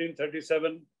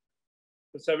 1737 to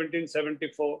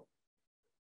 1774.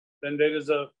 Then there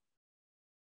is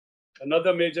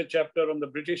another major chapter on the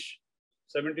British,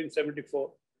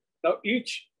 1774. Now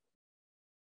each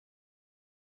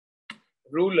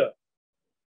ruler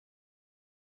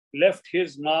left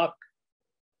his mark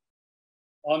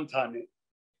on Thane,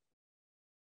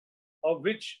 of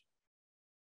which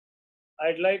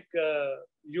I'd like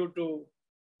you to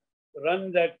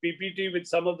run that PPT with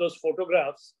some of those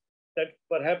photographs that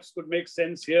perhaps could make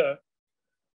sense here,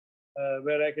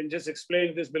 where I can just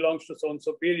explain this belongs to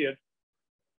so-and-so period.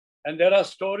 And there are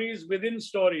stories within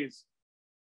stories.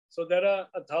 So there are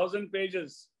 1,000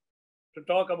 pages to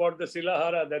talk about the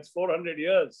Shilahara, that's 400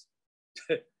 years.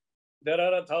 There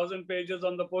are 1,000 pages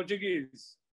on the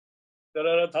Portuguese. There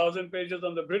are 1,000 pages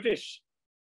on the British.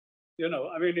 You know,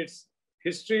 I mean,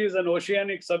 history is an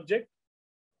oceanic subject.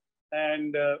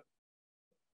 And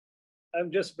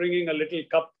I'm just bringing a little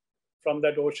cup from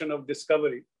that ocean of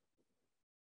discovery.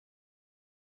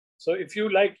 So if you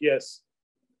like, yes.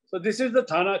 So this is the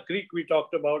Thana Creek we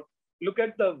talked about. Look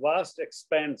at the vast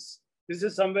expanse. This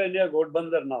is somewhere near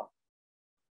Ghodbandar now.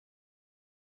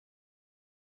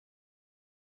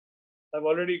 I've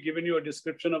already given you a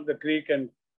description of the creek and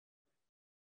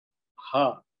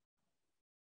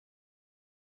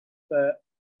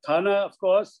Thana, of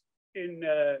course, in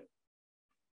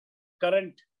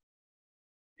current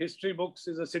history books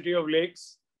is a city of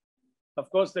lakes. Of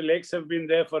course, the lakes have been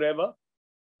there forever,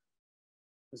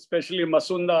 especially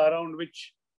Masunda, around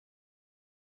which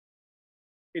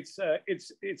it's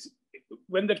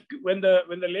when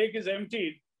the lake is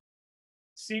emptied,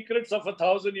 secrets of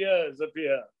 1,000 years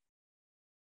appear.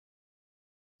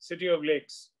 City of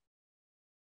lakes.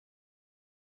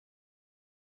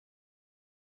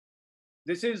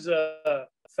 This is a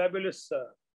fabulous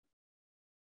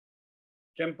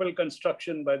temple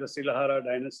construction by the Shilahara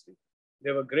dynasty.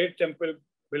 They were great temple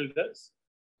builders.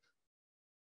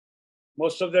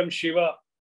 Most of them Shiva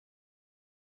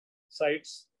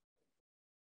sites,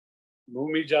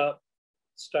 Bhumija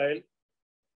style.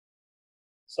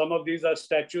 Some of these are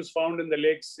statues found in the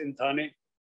lakes in Thane.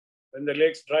 When the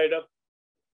lakes dried up,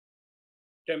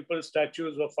 temple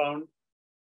statues were found,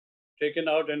 taken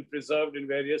out and preserved in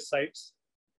various sites,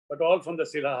 but all from the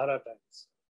Shilahara times.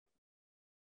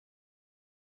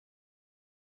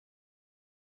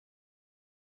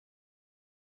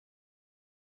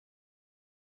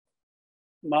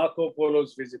 Marco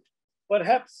Polo's visit.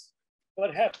 Perhaps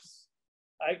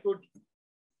I could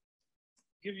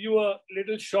give you a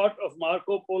little shot of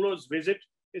Marco Polo's visit.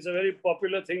 It's a very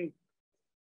popular thing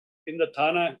in the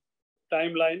Thana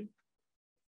timeline.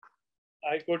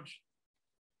 I could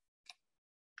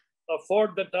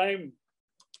afford the time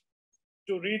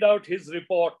to read out his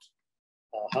report.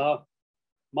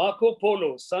 Marco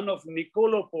Polo, son of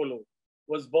Niccolo Polo,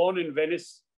 was born in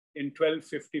Venice in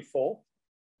 1254.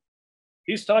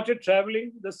 He started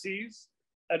traveling the seas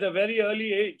at a very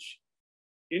early age.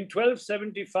 In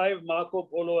 1275, Marco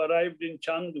Polo arrived in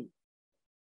Chandu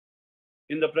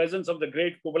in the presence of the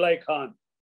great Kublai Khan.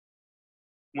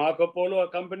 Marco Polo,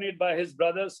 accompanied by his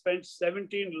brothers, spent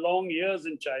 17 long years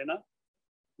in China,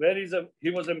 where he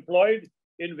was employed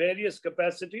in various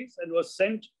capacities and was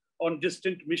sent on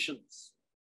distant missions.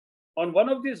 On one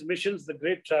of these missions, the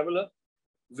great traveler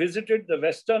visited the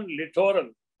western littoral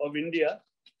of India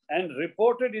and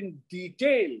reported in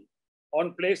detail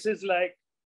on places like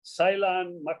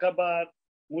Ceylon, Makabar,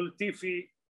 Multifi,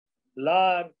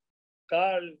 Lar,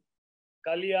 Karl,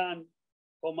 Kalyan,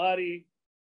 Komari,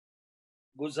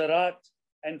 Gujarat,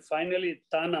 and finally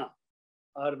Tana,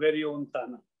 our very own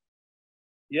Tana.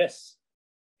 Yes,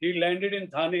 he landed in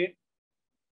Thane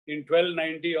in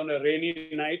 1290 on a rainy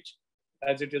night,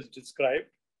 as it is described,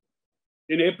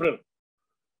 in April,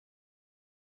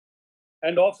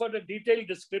 and offered a detailed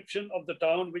description of the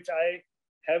town, which I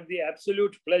have the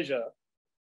absolute pleasure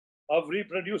of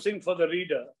reproducing for the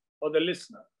reader or the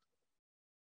listener,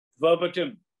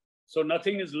 verbatim, so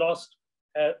nothing is lost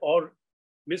or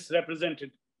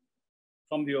misrepresented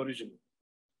from the original.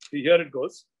 Here it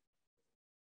goes.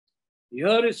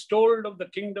 Here is told of the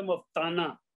kingdom of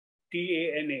Tana,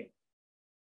 T-A-N-A.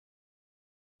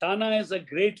 Tana is a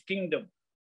great kingdom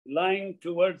lying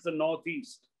towards the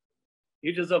northeast.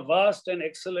 It is a vast and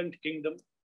excellent kingdom.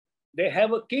 They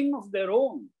have a king of their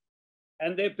own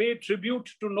and they pay tribute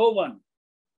to no one.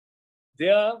 They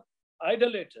are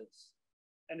idolaters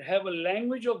and have a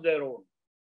language of their own.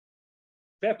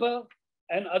 Pepper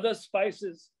and other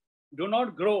spices do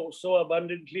not grow so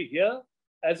abundantly here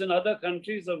as in other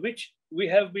countries of which we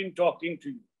have been talking to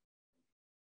you.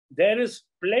 There is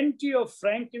plenty of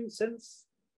frankincense,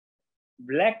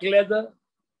 black leather,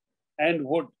 and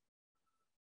wood.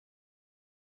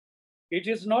 It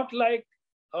is not like,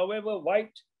 however,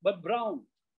 white, but brown.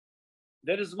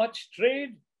 There is much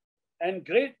trade, and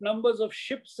great numbers of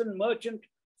ships and merchants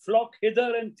flock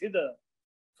hither and thither,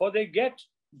 for they get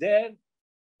there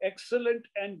excellent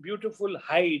and beautiful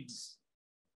hides,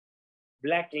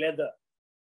 black leather,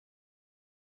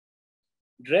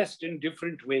 dressed in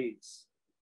different ways.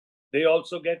 They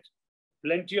also get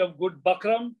plenty of good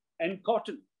bakram and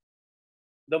cotton.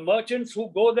 The merchants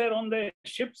who go there on their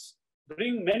ships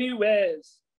bring many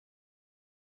wares,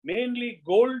 mainly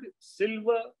gold,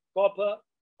 silver, copper,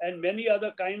 and many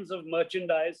other kinds of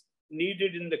merchandise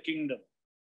needed in the kingdom.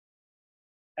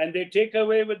 And they take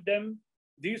away with them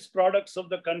these products of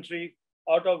the country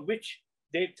out of which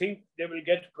they think they will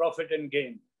get profit and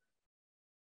gain.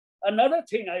 Another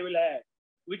thing I will add,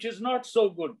 which is not so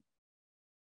good.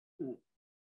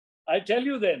 I tell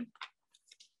you then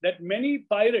that many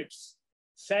pirates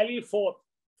sally forth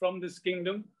from this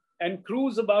kingdom and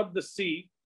cruise about the sea,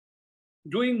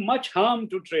 doing much harm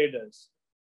to traders.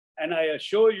 And I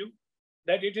assure you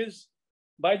that it is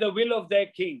by the will of their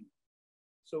king.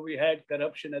 So we had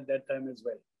corruption at that time as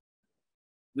well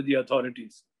with the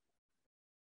authorities.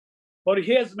 For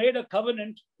he has made a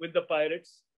covenant with the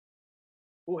pirates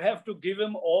who have to give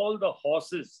him all the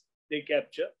horses they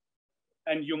capture.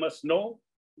 And you must know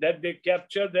that they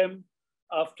capture them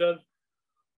after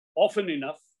often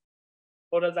enough.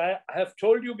 For as I have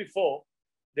told you before,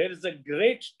 there is a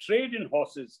great trade in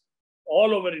horses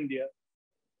all over India,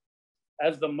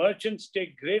 as the merchants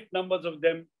take great numbers of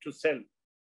them to sell,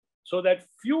 so that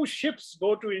few ships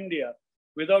go to India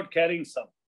without carrying some.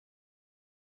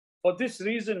 For this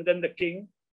reason, then the king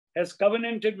has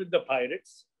covenanted with the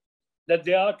pirates that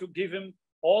they are to give him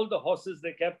all the horses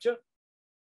they capture,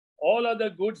 all other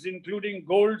goods, including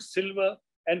gold, silver,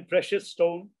 and precious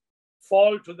stone,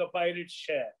 fall to the pirate's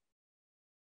share.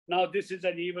 Now, this is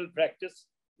an evil practice,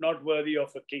 not worthy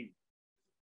of a king.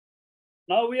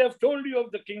 Now, we have told you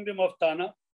of the kingdom of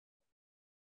Tana.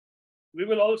 We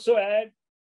will also add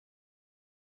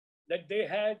that they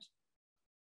had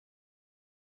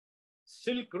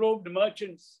silk-robed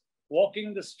merchants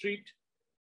walking the street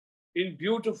in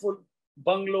beautiful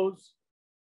bungalows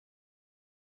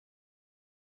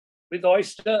with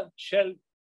oyster shell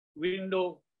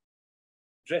window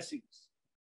dressings.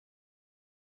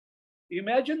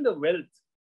 Imagine the wealth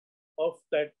of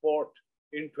that port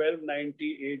in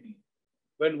 1290 AD,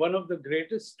 when one of the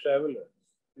greatest travelers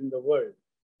in the world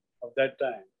of that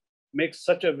time makes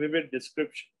such a vivid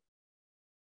description.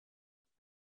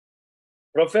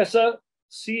 Professor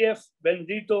C.F.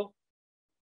 Bendito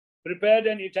prepared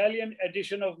an Italian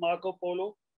edition of Marco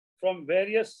Polo from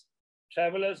various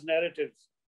travelers' narratives.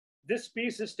 This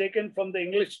piece is taken from the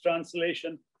English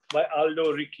translation by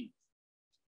Aldo Ricci.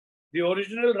 The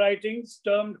original writings,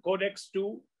 termed Codex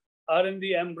II, are in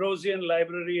the Ambrosian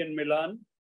Library in Milan.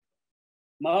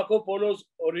 Marco Polo's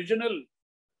original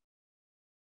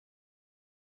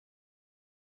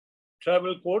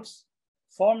travel quotes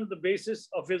formed the basis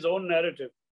of his own narrative,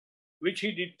 which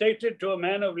he dictated to a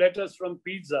man of letters from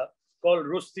Pisa called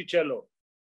Rusticello.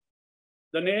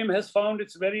 The name has found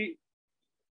its way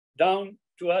down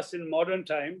to us in modern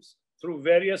times through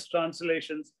various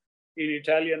translations in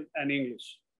Italian and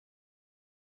English.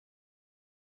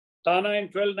 Tana in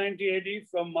 1290 AD,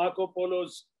 from Marco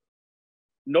Polo's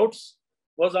notes,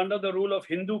 was under the rule of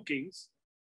Hindu kings,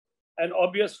 and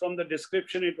obvious from the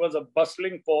description it was a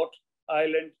bustling port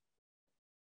island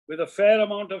with a fair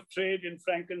amount of trade in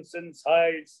frankincense,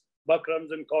 hides,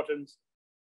 buckrams, and cottons,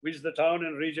 which the town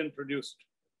and region produced.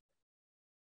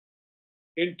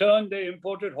 In turn, they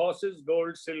imported horses,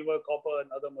 gold, silver, copper,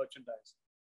 and other merchandise.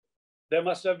 There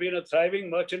must have been a thriving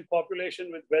merchant population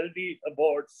with wealthy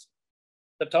abodes.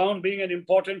 The town, being an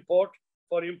important port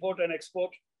for import and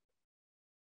export,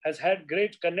 has had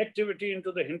great connectivity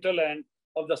into the hinterland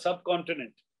of the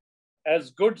subcontinent,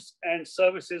 as goods and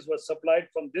services were supplied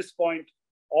from this point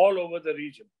all over the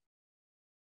region.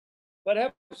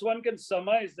 Perhaps one can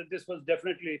surmise that this was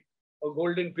definitely a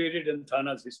golden period in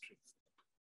Thana's history.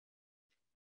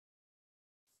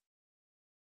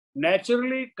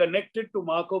 Naturally connected to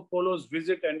Marco Polo's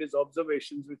visit and his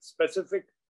observations, with specific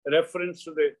reference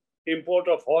to the import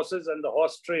of horses and the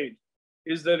horse trade,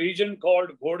 is the region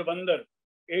called Ghodbandar,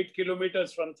 8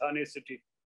 kilometers from Thane city.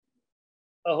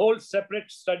 A whole separate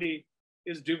study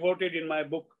is devoted in my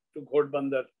book to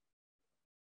Ghodbandar,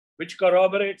 which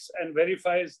corroborates and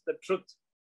verifies the truth,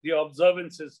 the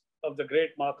observances of the great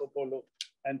Marco Polo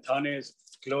and Thane's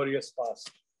glorious past.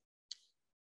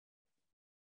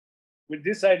 With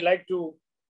this, I'd like to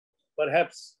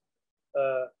perhaps,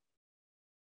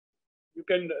 you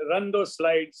can run those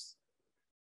slides,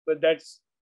 but that's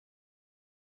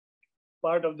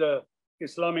part of the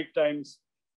Islamic Times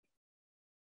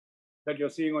that you're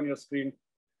seeing on your screen.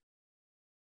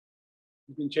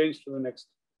 You can change to the next.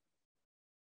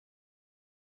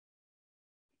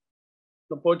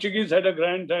 The Portuguese had a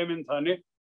grand time in Thane,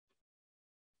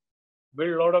 built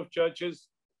a lot of churches.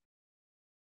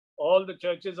 All the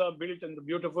churches are built and the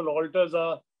beautiful altars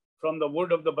are from the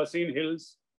wood of the Basin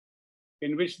Hills,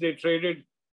 in which they traded.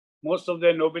 Most of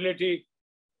their nobility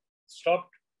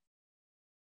stopped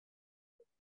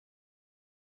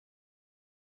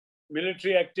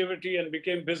military activity and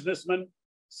became businessmen,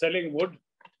 selling wood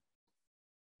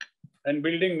and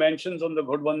building mansions on the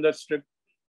Ghodbandar strip.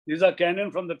 These are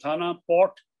cannon from the Tana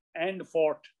port and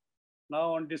fort,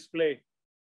 now on display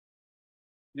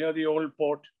near the old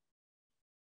port.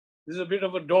 This is a bit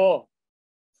of a door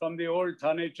from the old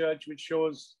Thane church, which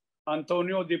shows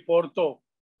Antonio di Porto,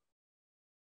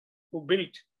 who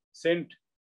built Saint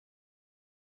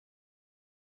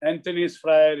Anthony's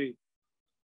Friary,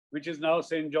 which is now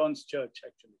St. John's Church,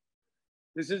 actually.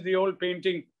 This is the old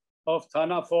painting of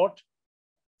Tana Fort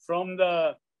from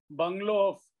the bungalow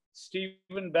of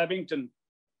Stephen Babington,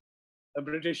 a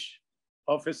British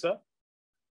officer.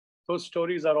 Those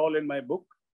stories are all in my book.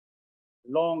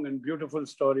 Long and beautiful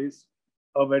stories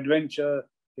of adventure,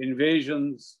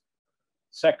 invasions,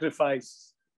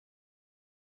 sacrifice.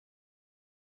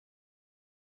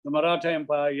 The Maratha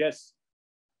Empire, yes,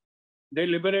 they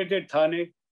liberated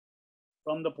Thane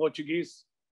from the Portuguese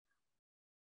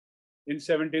in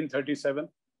 1737.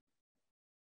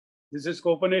 This is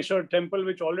Kopaneshwar temple,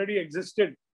 which already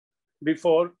existed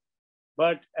before,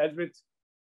 but as with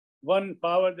one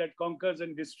power that conquers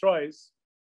and destroys,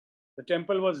 the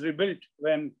temple was rebuilt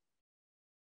when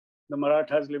the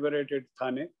Marathas liberated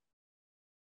Thane.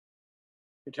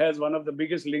 It has one of the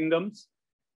biggest lingams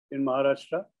in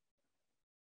Maharashtra,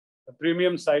 a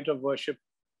premium site of worship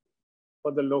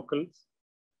for the locals.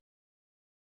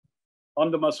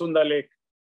 On the Masunda Lake,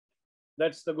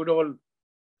 that's the good old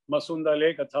Masunda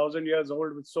Lake, 1,000 years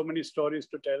old with so many stories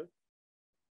to tell.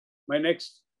 My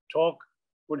next talk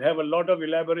would have a lot of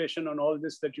elaboration on all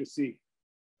this that you see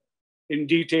in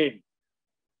detail.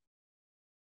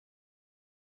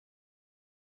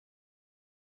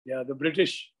 Yeah, the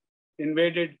British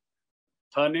invaded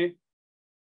Thane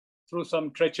through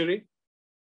some treachery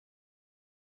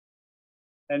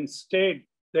and stayed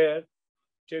there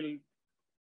till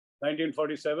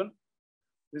 1947.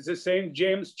 This is St.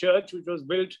 James Church, which was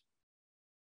built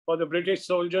for the British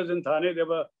soldiers in Thane. There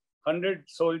were 100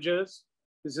 soldiers.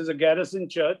 This is a garrison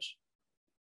church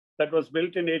that was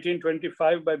built in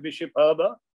 1825 by Bishop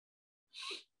Herber.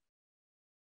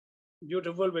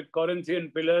 Beautiful with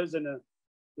Corinthian pillars and a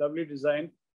lovely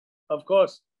design. Of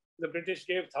course, the British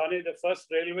gave Thane the first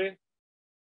railway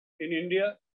in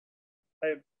India.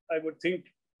 I would think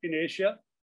in Asia.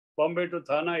 Bombay to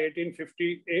Tana,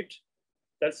 1858.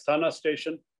 That's Tana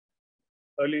station,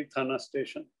 early Tana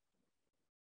station.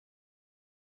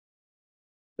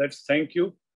 That's thank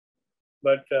you.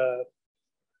 But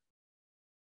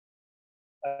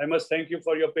I must thank you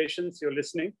for your patience, your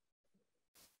listening.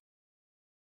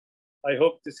 I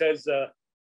hope this has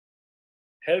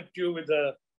helped you with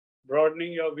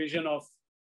broadening your vision of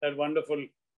that wonderful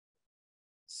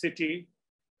city,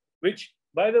 which,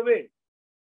 by the way,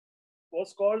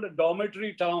 was called a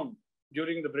dormitory town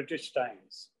during the British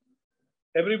times.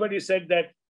 Everybody said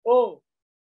that, oh,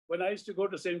 when I used to go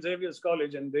to St. Xavier's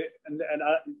College and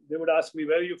they would ask me,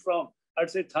 where are you from? I'd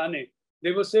say Thane.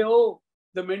 They would say, oh,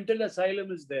 the mental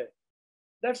asylum is there.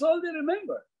 That's all they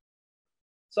remember.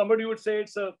 Somebody would say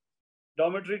it's a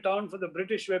dormitory town for the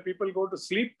British where people go to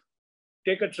sleep,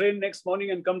 take a train next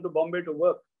morning and come to Bombay to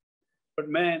work. But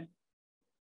man,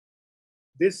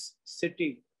 this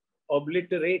city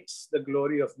obliterates the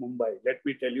glory of Mumbai. Let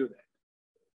me tell you that.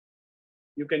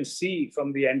 You can see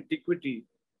from the antiquity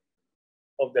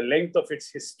of the length of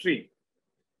its history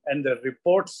and the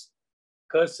reports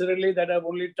cursorily that I've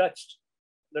only touched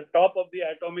the top of the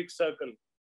atomic circle.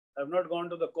 I've not gone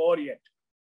to the core yet.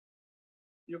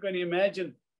 You can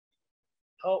imagine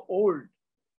how old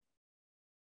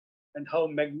and how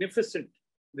magnificent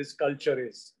this culture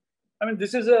is. I mean,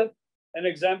 this is an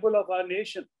example of our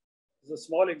nation. It's a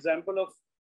small example of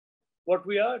what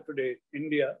we are today,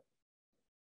 India.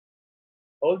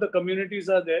 All the communities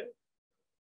are there.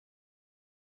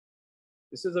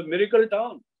 This is a miracle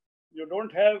town. You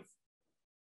don't have,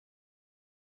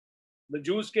 the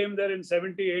Jews came there in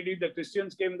 70 AD, the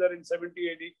Christians came there in 70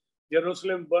 AD,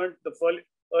 Jerusalem burnt, the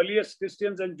earliest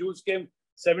Christians and Jews came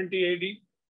 70 AD,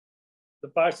 the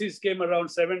Parsis came around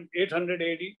 800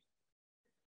 AD.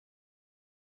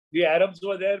 The Arabs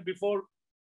were there before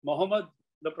Muhammad,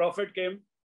 the Prophet, came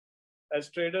as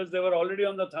traders. They were already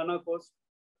on the Tana coast.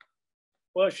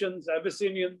 Persians,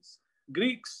 Abyssinians,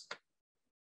 Greeks.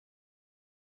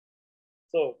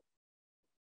 So,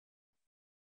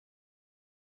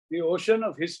 the ocean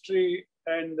of history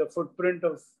and the footprint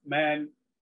of man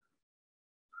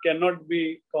cannot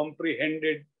be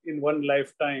comprehended in one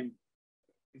lifetime.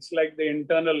 It's like the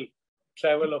internal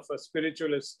travel of a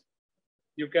spiritualist.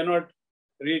 You cannot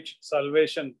reach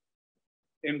salvation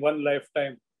in one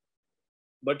lifetime,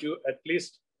 but you at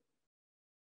least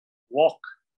walk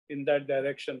in that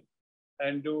direction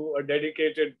and do a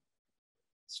dedicated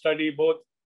study both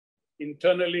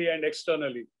internally and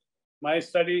externally. My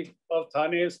study of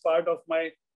Thane is part of my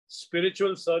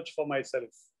spiritual search for myself,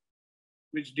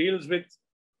 which deals with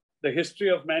the history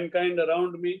of mankind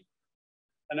around me.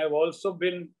 And I've also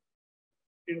been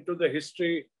into the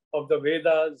history of the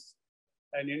Vedas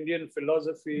and Indian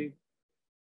philosophy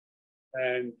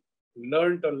and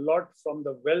learned a lot from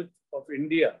the wealth of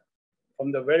India,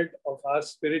 from the wealth of our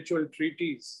spiritual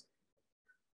treaties.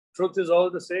 Truth is all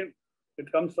the same.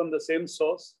 It comes from the same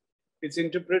source. It's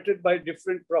interpreted by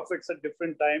different prophets at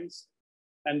different times.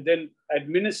 And then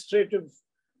administrative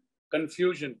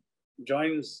confusion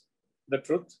joins the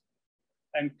truth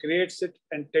and creates it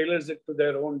and tailors it to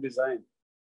their own design.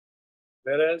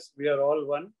 Whereas we are all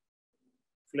one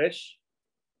flesh.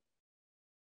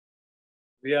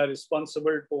 We are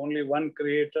responsible to only one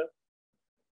creator.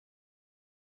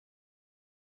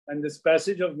 And this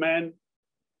passage of man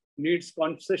needs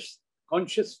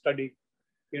conscious study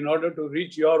in order to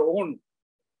reach your own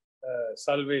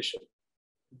salvation,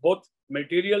 both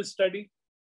material study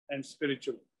and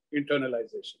spiritual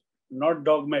internalization, not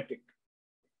dogmatic.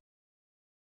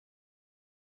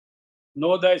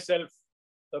 Know thyself,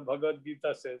 the Bhagavad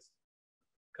Gita says.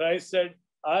 Christ said,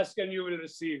 ask and you will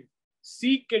receive.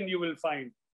 Seek and you will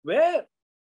find. Where?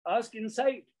 Ask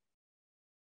inside.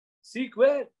 Seek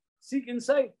where? Seek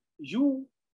inside. You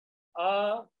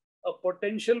are a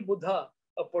potential Buddha,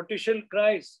 a potential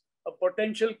Christ, a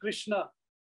potential Krishna.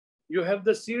 You have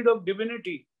the seed of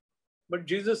divinity. But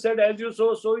Jesus said, as you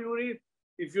sow, so you reap.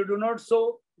 If you do not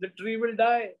sow, the tree will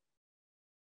die.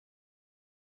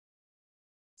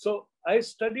 So I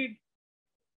studied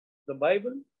the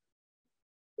Bible,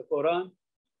 the Quran,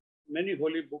 many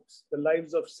holy books, the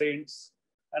lives of saints,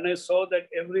 and I saw that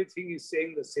everything is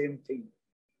saying the same thing.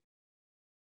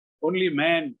 Only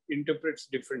man interprets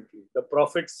differently. The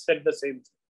prophets said the same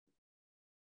thing.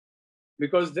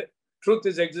 Because the truth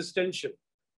is existential.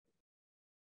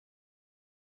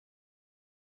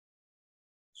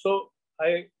 So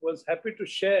I was happy to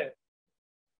share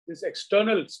this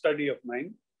external study of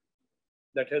mine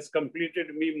that has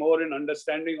completed me more in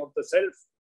understanding of the self,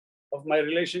 of my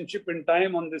relationship in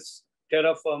time on this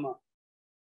terra firma.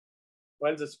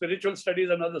 While the spiritual study is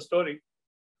another story,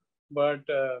 but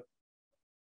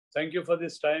thank you for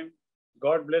this time.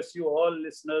 God bless you all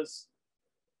listeners.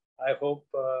 I hope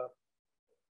I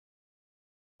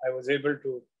was able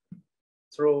to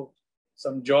throw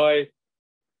some joy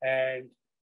and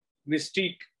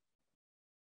mystique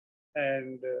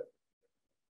and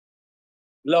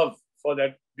love for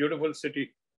that beautiful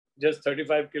city just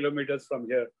 35 kilometers from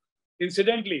here.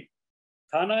 Incidentally,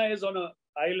 Tana is on an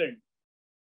island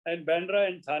and Bandra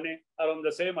and Thane are on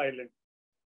the same island.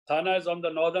 Tana is on the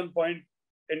northern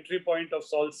entry point of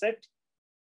Salsette.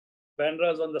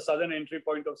 Bandra is on the southern entry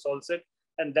point of Salsette.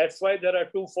 And that's why there are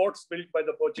two forts built by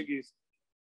the Portuguese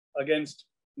against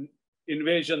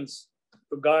invasions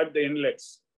to guard the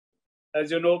inlets. As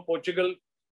you know, Portugal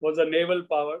was a naval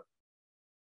power.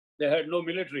 They had no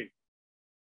military.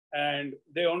 And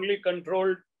they only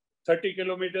controlled 30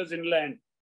 kilometers inland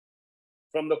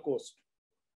from the coast.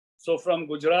 So from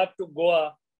Gujarat to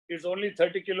Goa is only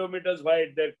 30 kilometers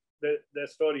wide, their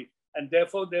story. And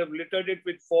therefore, they have littered it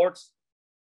with forts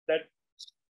that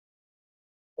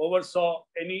oversaw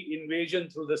any invasion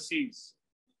through the seas.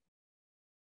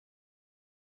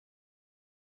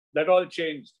 That all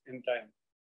changed in time.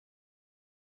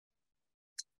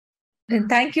 And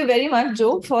thank you very much,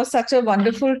 Joe, for such a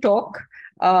wonderful talk.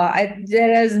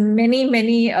 There is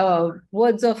many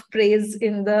words of praise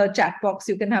in the chat box.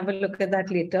 You can have a look at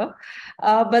that later.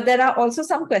 But there are also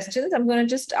some questions. I'm going to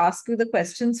just ask you the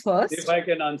questions first. If I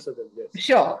can answer them, yes.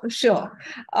 Sure.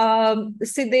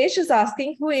 Siddesh is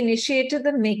asking, who initiated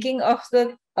the making of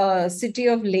the city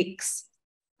of lakes?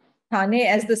 Thane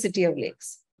as the city of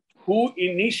lakes. Who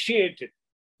initiated?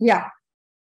 Yeah.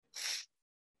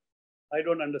 I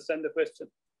don't understand the question.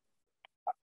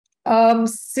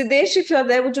 Siddesh, if you're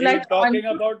there, would you like to talking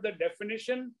about the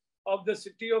definition of the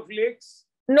city of lakes?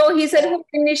 No, he said who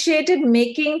initiated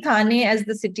making Thane as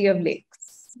the city of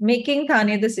lakes. Making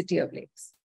Thane the city of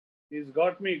lakes. He's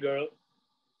got me, girl.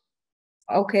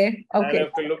 Okay. I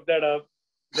have to look that up.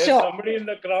 There's somebody in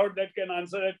the crowd that can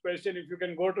answer that question. If you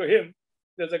can go to him,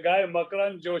 there's a guy,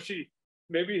 Makran Joshi.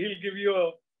 Maybe he'll give you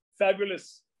a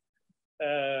fabulous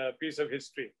piece of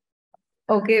history.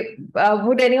 Okay.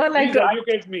 Would anyone like to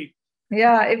educate me?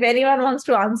 Yeah, if anyone wants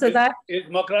to answer that. Is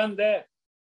Makran there?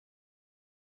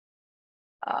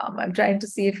 I'm trying to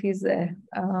see if he's there.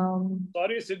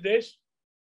 Sorry, Siddesh.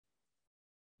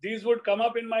 These would come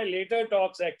up in my later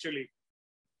talks, actually.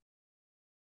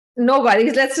 No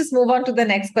worries. Let's just move on to the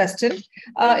next question. In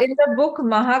the book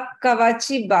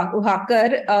Mahakavachi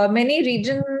Bahakar, many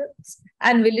regions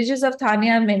and villages of Thane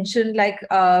are mentioned, like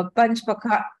Panch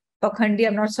Pakhandi,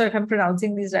 I'm not sure if I'm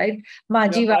pronouncing these right.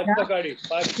 Majivada.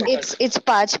 It's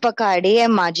Pachpakadi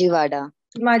and Majivada.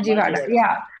 Majivada,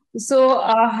 yeah. So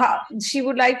she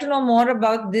would like to know more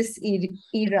about this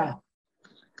era.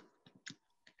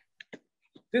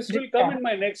 This will come in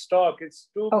my next talk. It's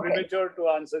too premature to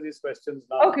answer these questions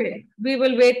now. Okay, we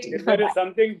will wait. If there is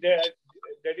something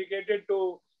dedicated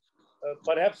to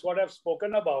perhaps what I've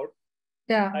spoken about,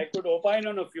 I could opine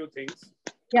on a few things.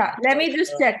 Yeah, let me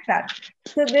just check that.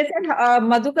 So this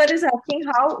Madhukar is asking,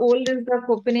 how old is the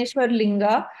Kopineshwar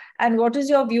Linga and what is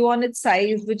your view on its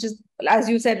size, which is, as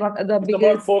you said, one of the biggest?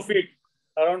 About 4 feet,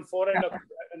 around 4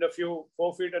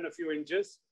 feet and a few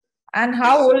inches. And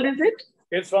how old is it?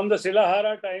 It's from the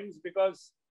Shilahara times,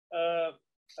 because the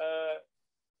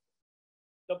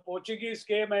Portuguese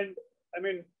came, and I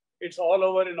mean, it's all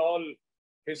over in all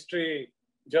history,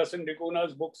 Jason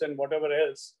Dicuna's books and whatever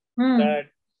else, that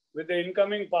with the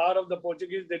incoming power of the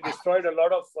Portuguese, they destroyed a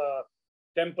lot of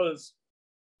temples.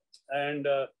 And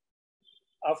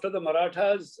after the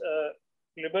Marathas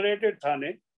liberated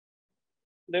Thane,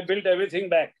 they built everything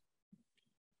back.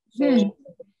 So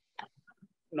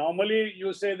normally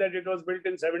you say that it was built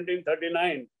in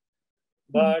 1739,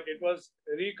 but it was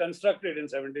reconstructed in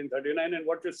 1739. And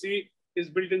what you see is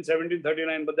built in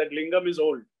 1739, but that lingam is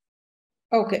old.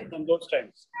 Okay. From those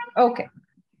times. Okay.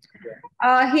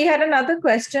 He had another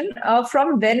question.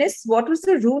 From Venice, what was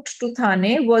the route to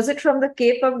Thane? Was it from the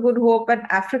Cape of Good Hope and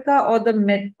Africa,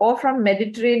 or from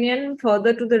Mediterranean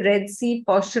further to the Red Sea,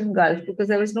 Persian Gulf? Because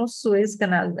there was no Suez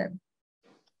Canal then.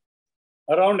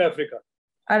 Around Africa.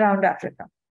 Around Africa.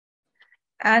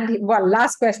 And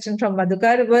last question from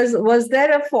Madhukar was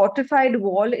there a fortified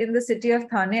wall in the city of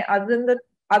Thane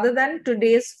other than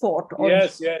today's fort?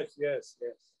 Yes.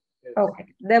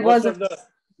 Okay. There was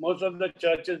most of the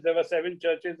churches, there were 7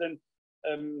 churches and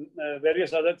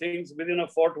various other things within a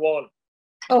fort wall.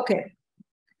 Okay.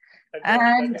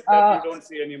 That you don't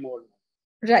see anymore.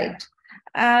 Right.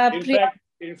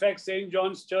 In fact, St.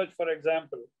 John's Church, for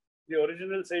example, the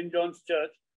original St. John's Church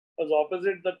was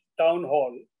opposite the town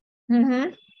hall.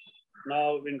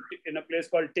 Now in a place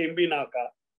called Tembi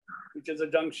Naka, which is a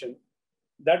junction.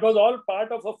 That was all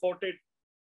part of a forted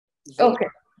zone.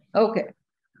 Okay.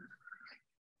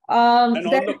 And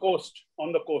on the coast.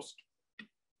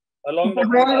 Along the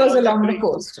wall was along the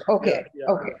coast. Okay. Yeah.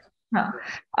 Okay.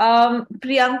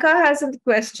 Priyanka has a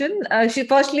question.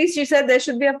 She said there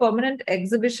should be a permanent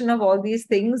exhibition of all these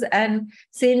things, and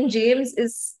St. James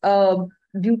is a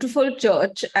beautiful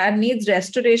church and needs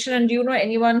restoration. And do you know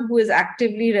anyone who is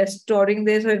actively restoring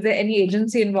this, or is there any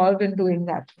agency involved in doing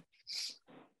that?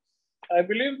 I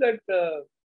believe that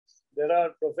there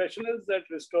are professionals that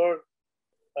restore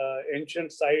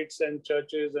ancient sites and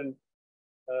churches and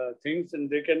things, and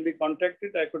they can be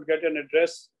contacted. I could get an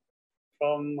address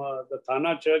from the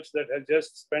Tana church that has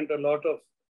just spent a lot of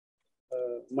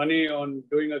money on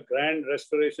doing a grand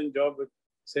restoration job with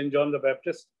St. John the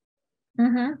Baptist.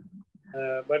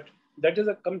 But that is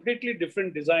a completely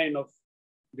different design of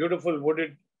beautiful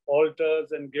wooded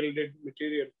altars and gilded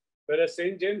material, whereas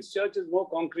St. James Church is more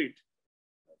concrete.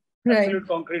 Absolute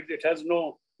concrete. It has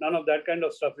none of that kind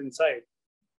of stuff inside.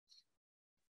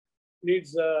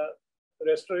 Needs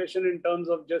restoration in terms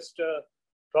of just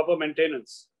proper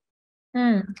maintenance.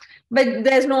 But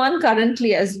there's no one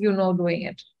currently, as you know, doing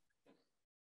it.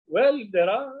 Well, there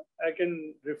are. I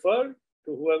can refer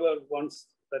to whoever wants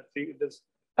that thing. Okay.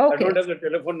 I don't have the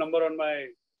telephone number on my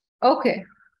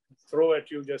throw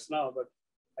at you just now, but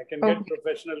I can get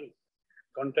professional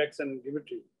contacts and give it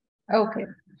to you. Okay.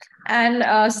 And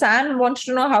Sam wants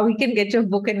to know how he can get your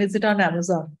book, and is it on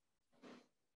Amazon?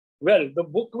 Well, the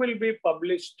book will be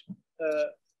published.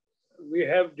 We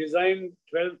have designed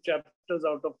 12 chapters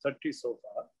out of 30 so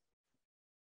far.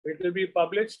 It will be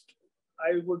published,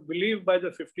 I would believe, by the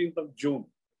 15th of June.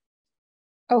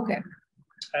 Okay.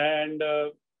 And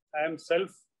I am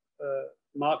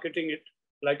self-marketing it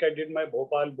like I did my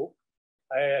Bhopal book.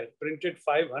 I printed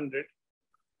 500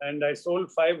 and I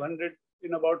sold 500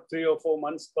 in about 3 or 4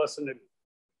 months personally.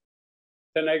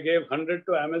 Then I gave 100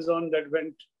 to Amazon that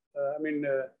went,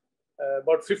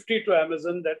 about 50 to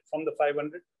Amazon that from the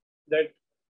 500 that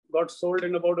got sold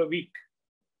in about a week.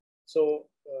 So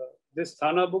this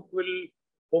Thana book will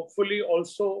hopefully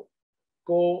also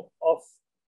go off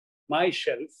my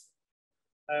shelf.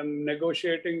 I'm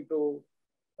negotiating to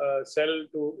sell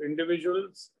to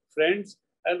individuals, friends,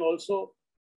 and also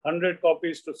 100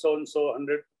 copies to so-and-so,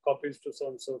 100 copies to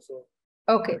so-and-so. So,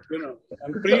 okay.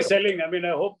 I'm pre-selling. I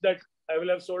hope that I will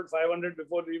have sold 500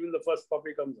 before even the first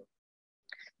copy comes out.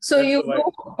 So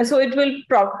so it will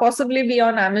possibly be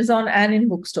on Amazon and in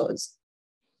bookstores.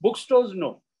 Bookstores,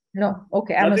 no. No,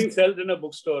 okay. Nothing sells in a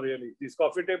bookstore really. These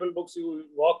coffee table books, you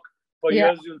walk for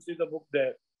years, you'll see the book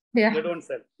there. Yeah. They don't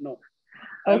sell. No.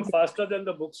 I'm faster than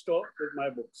the bookstore with my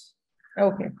books.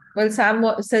 Okay. Well, Sam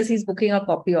says he's booking a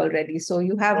copy already, so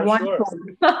you have for one. Sure.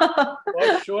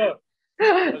 For sure.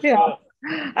 Yeah.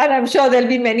 And I'm sure there'll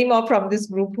be many more from this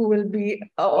group who will be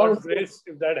God's grace,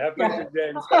 if that happens, if they're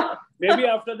inspired. Maybe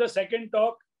after the second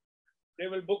talk, they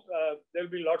will book, there'll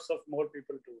be lots of more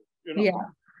people to, Yeah.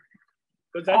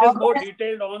 Because that is more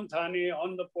detailed on Thane,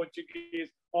 on the Portuguese,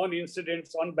 on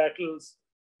incidents, on battles,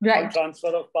 on transfer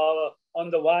of power,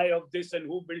 on the why of this and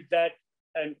who built that,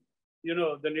 and,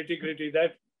 the nitty-gritty.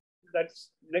 That's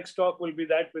next talk will be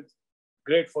that with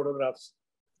great photographs.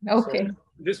 Okay. So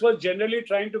this was generally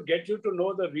trying to get you to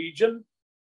know the region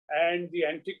and the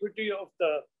antiquity of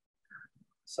the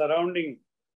surrounding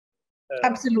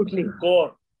absolutely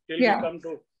core till we come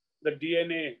to the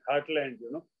DNA heartland,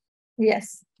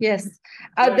 Yes, yes.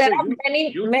 So there are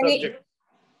many. Subject.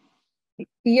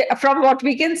 Yeah, from what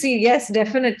we can see, yes,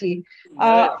 definitely.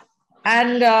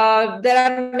 And there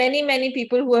are many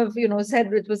people who have,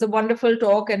 said it was a wonderful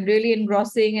talk and really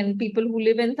engrossing, and people who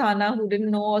live in Tana who didn't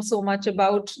know so much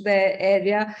about their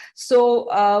area.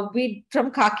 So we, from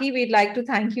Khaki, we'd like to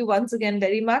thank you once again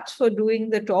very much for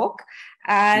doing the talk.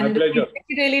 And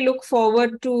we really look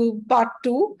forward to part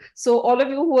 2. So all of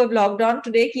you who have logged on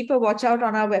today, keep a watch out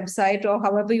on our website or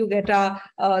however you get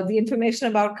the information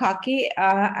about Khaki.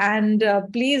 And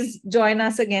please join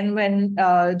us again when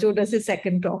Joe does his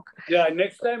second talk. Yeah,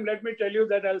 next time, let me tell you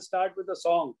that I'll start with a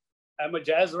song. I'm a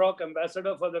jazz rock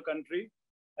ambassador for the country.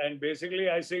 And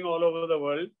basically, I sing all over the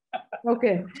world.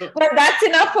 Okay. Well, that's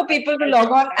enough for people to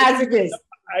log on as it is.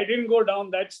 I didn't go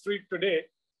down that street today.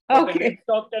 But the next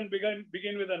talk can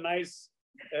begin with a nice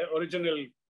original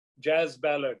jazz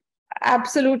ballad.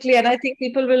 Absolutely. And I think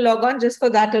people will log on just for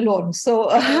that alone. So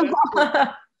that's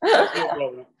no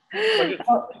problem.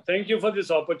 But thank you for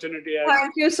this opportunity.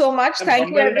 Thank you so much.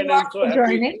 Thank you everyone for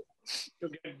joining. To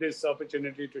get this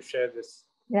opportunity to share this.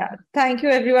 Yeah. Thank you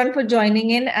everyone for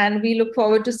joining in, and we look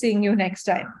forward to seeing you next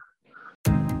time.